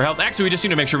maximize our health. Actually, we just need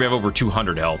to make sure we have over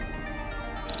 200 health.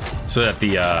 So that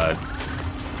the,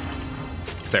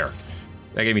 there.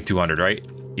 That gave me 200, right?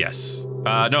 Yes.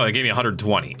 No, it gave me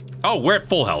 120. Oh, we're at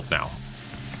full health now.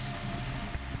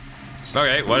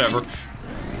 Okay, whatever.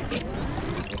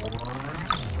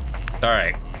 All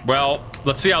right. Well,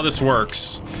 let's see how this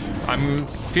works. I'm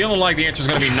feeling like the answer's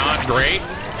gonna be not great,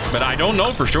 but I don't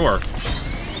know for sure.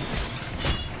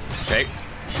 Okay.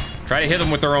 Try to hit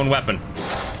them with their own weapon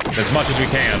as much as we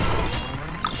can.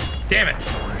 Damn it.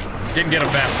 Didn't get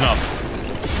them fast enough.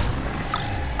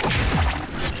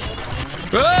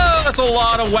 Oh, that's a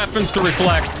lot of weapons to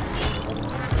reflect.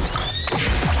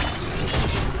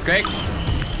 Okay.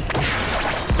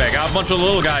 Okay, got a bunch of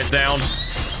little guys down.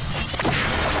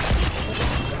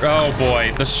 Oh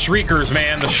boy, the shriekers,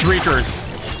 man, the shriekers.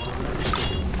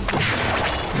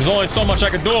 There's only so much I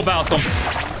can do about them.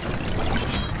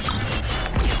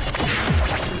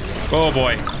 Oh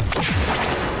boy.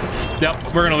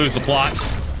 Yep, we're gonna lose the plot.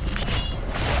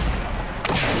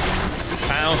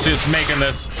 I don't see us making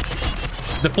this.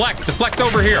 Deflect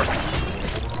over here.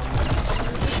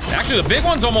 Actually, the big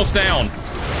one's almost down.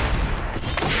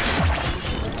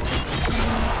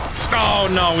 Oh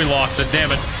no, we lost it,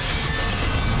 damn it.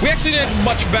 We actually did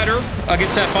much better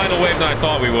against that final wave than I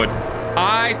thought we would.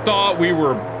 I thought we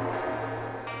were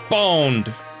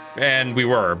boned, and we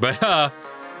were, but I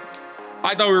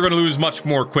thought we were gonna lose much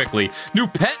more quickly. New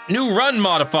pet, new run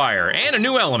modifier, and a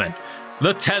new element.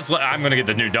 The Tesla, I'm gonna get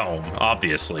the new dome,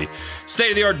 obviously.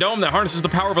 State-of-the-art dome that harnesses the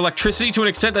power of electricity to an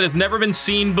extent that has never been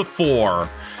seen before.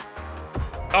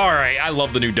 All right, I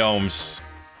love the new domes.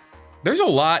 There's a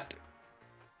lot,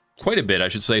 quite a bit, I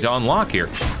should say, to unlock here.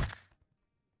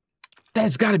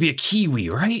 That's gotta be a kiwi,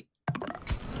 right?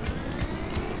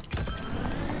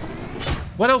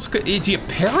 What else could, is he a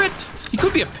parrot? He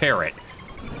could be a parrot.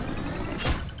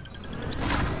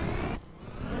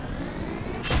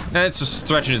 It's just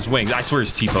stretching his wings. I swear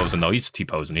he's T-posing, though. He's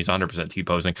T-posing. He's 100%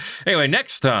 T-posing. Anyway,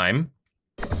 next time,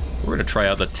 we're going to try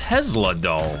out the Tesla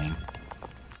Dome.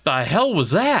 The hell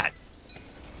was that?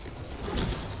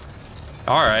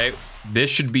 All right. This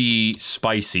should be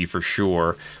spicy for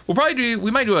sure. We'll probably do,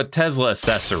 we might do a Tesla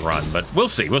Assessor run, but we'll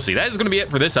see. We'll see. That is going to be it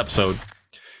for this episode.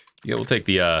 Yeah, we'll take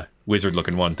the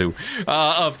wizard-looking one, too.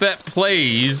 Of Thet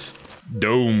Plays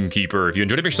Dome Keeper. If you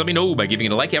enjoyed it, make sure to let me know by giving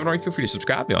it a like. If you haven't already, feel free to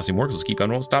subscribe. You want to see more, because let's keep on,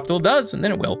 won't stop till it does, and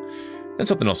then it will. And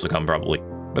something else will come, probably.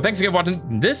 But thanks again for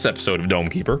watching this episode of Dome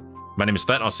Keeper. My name is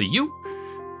Thet, and I'll see you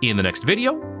in the next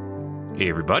video. Hey,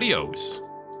 everybody-os.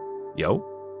 Yo.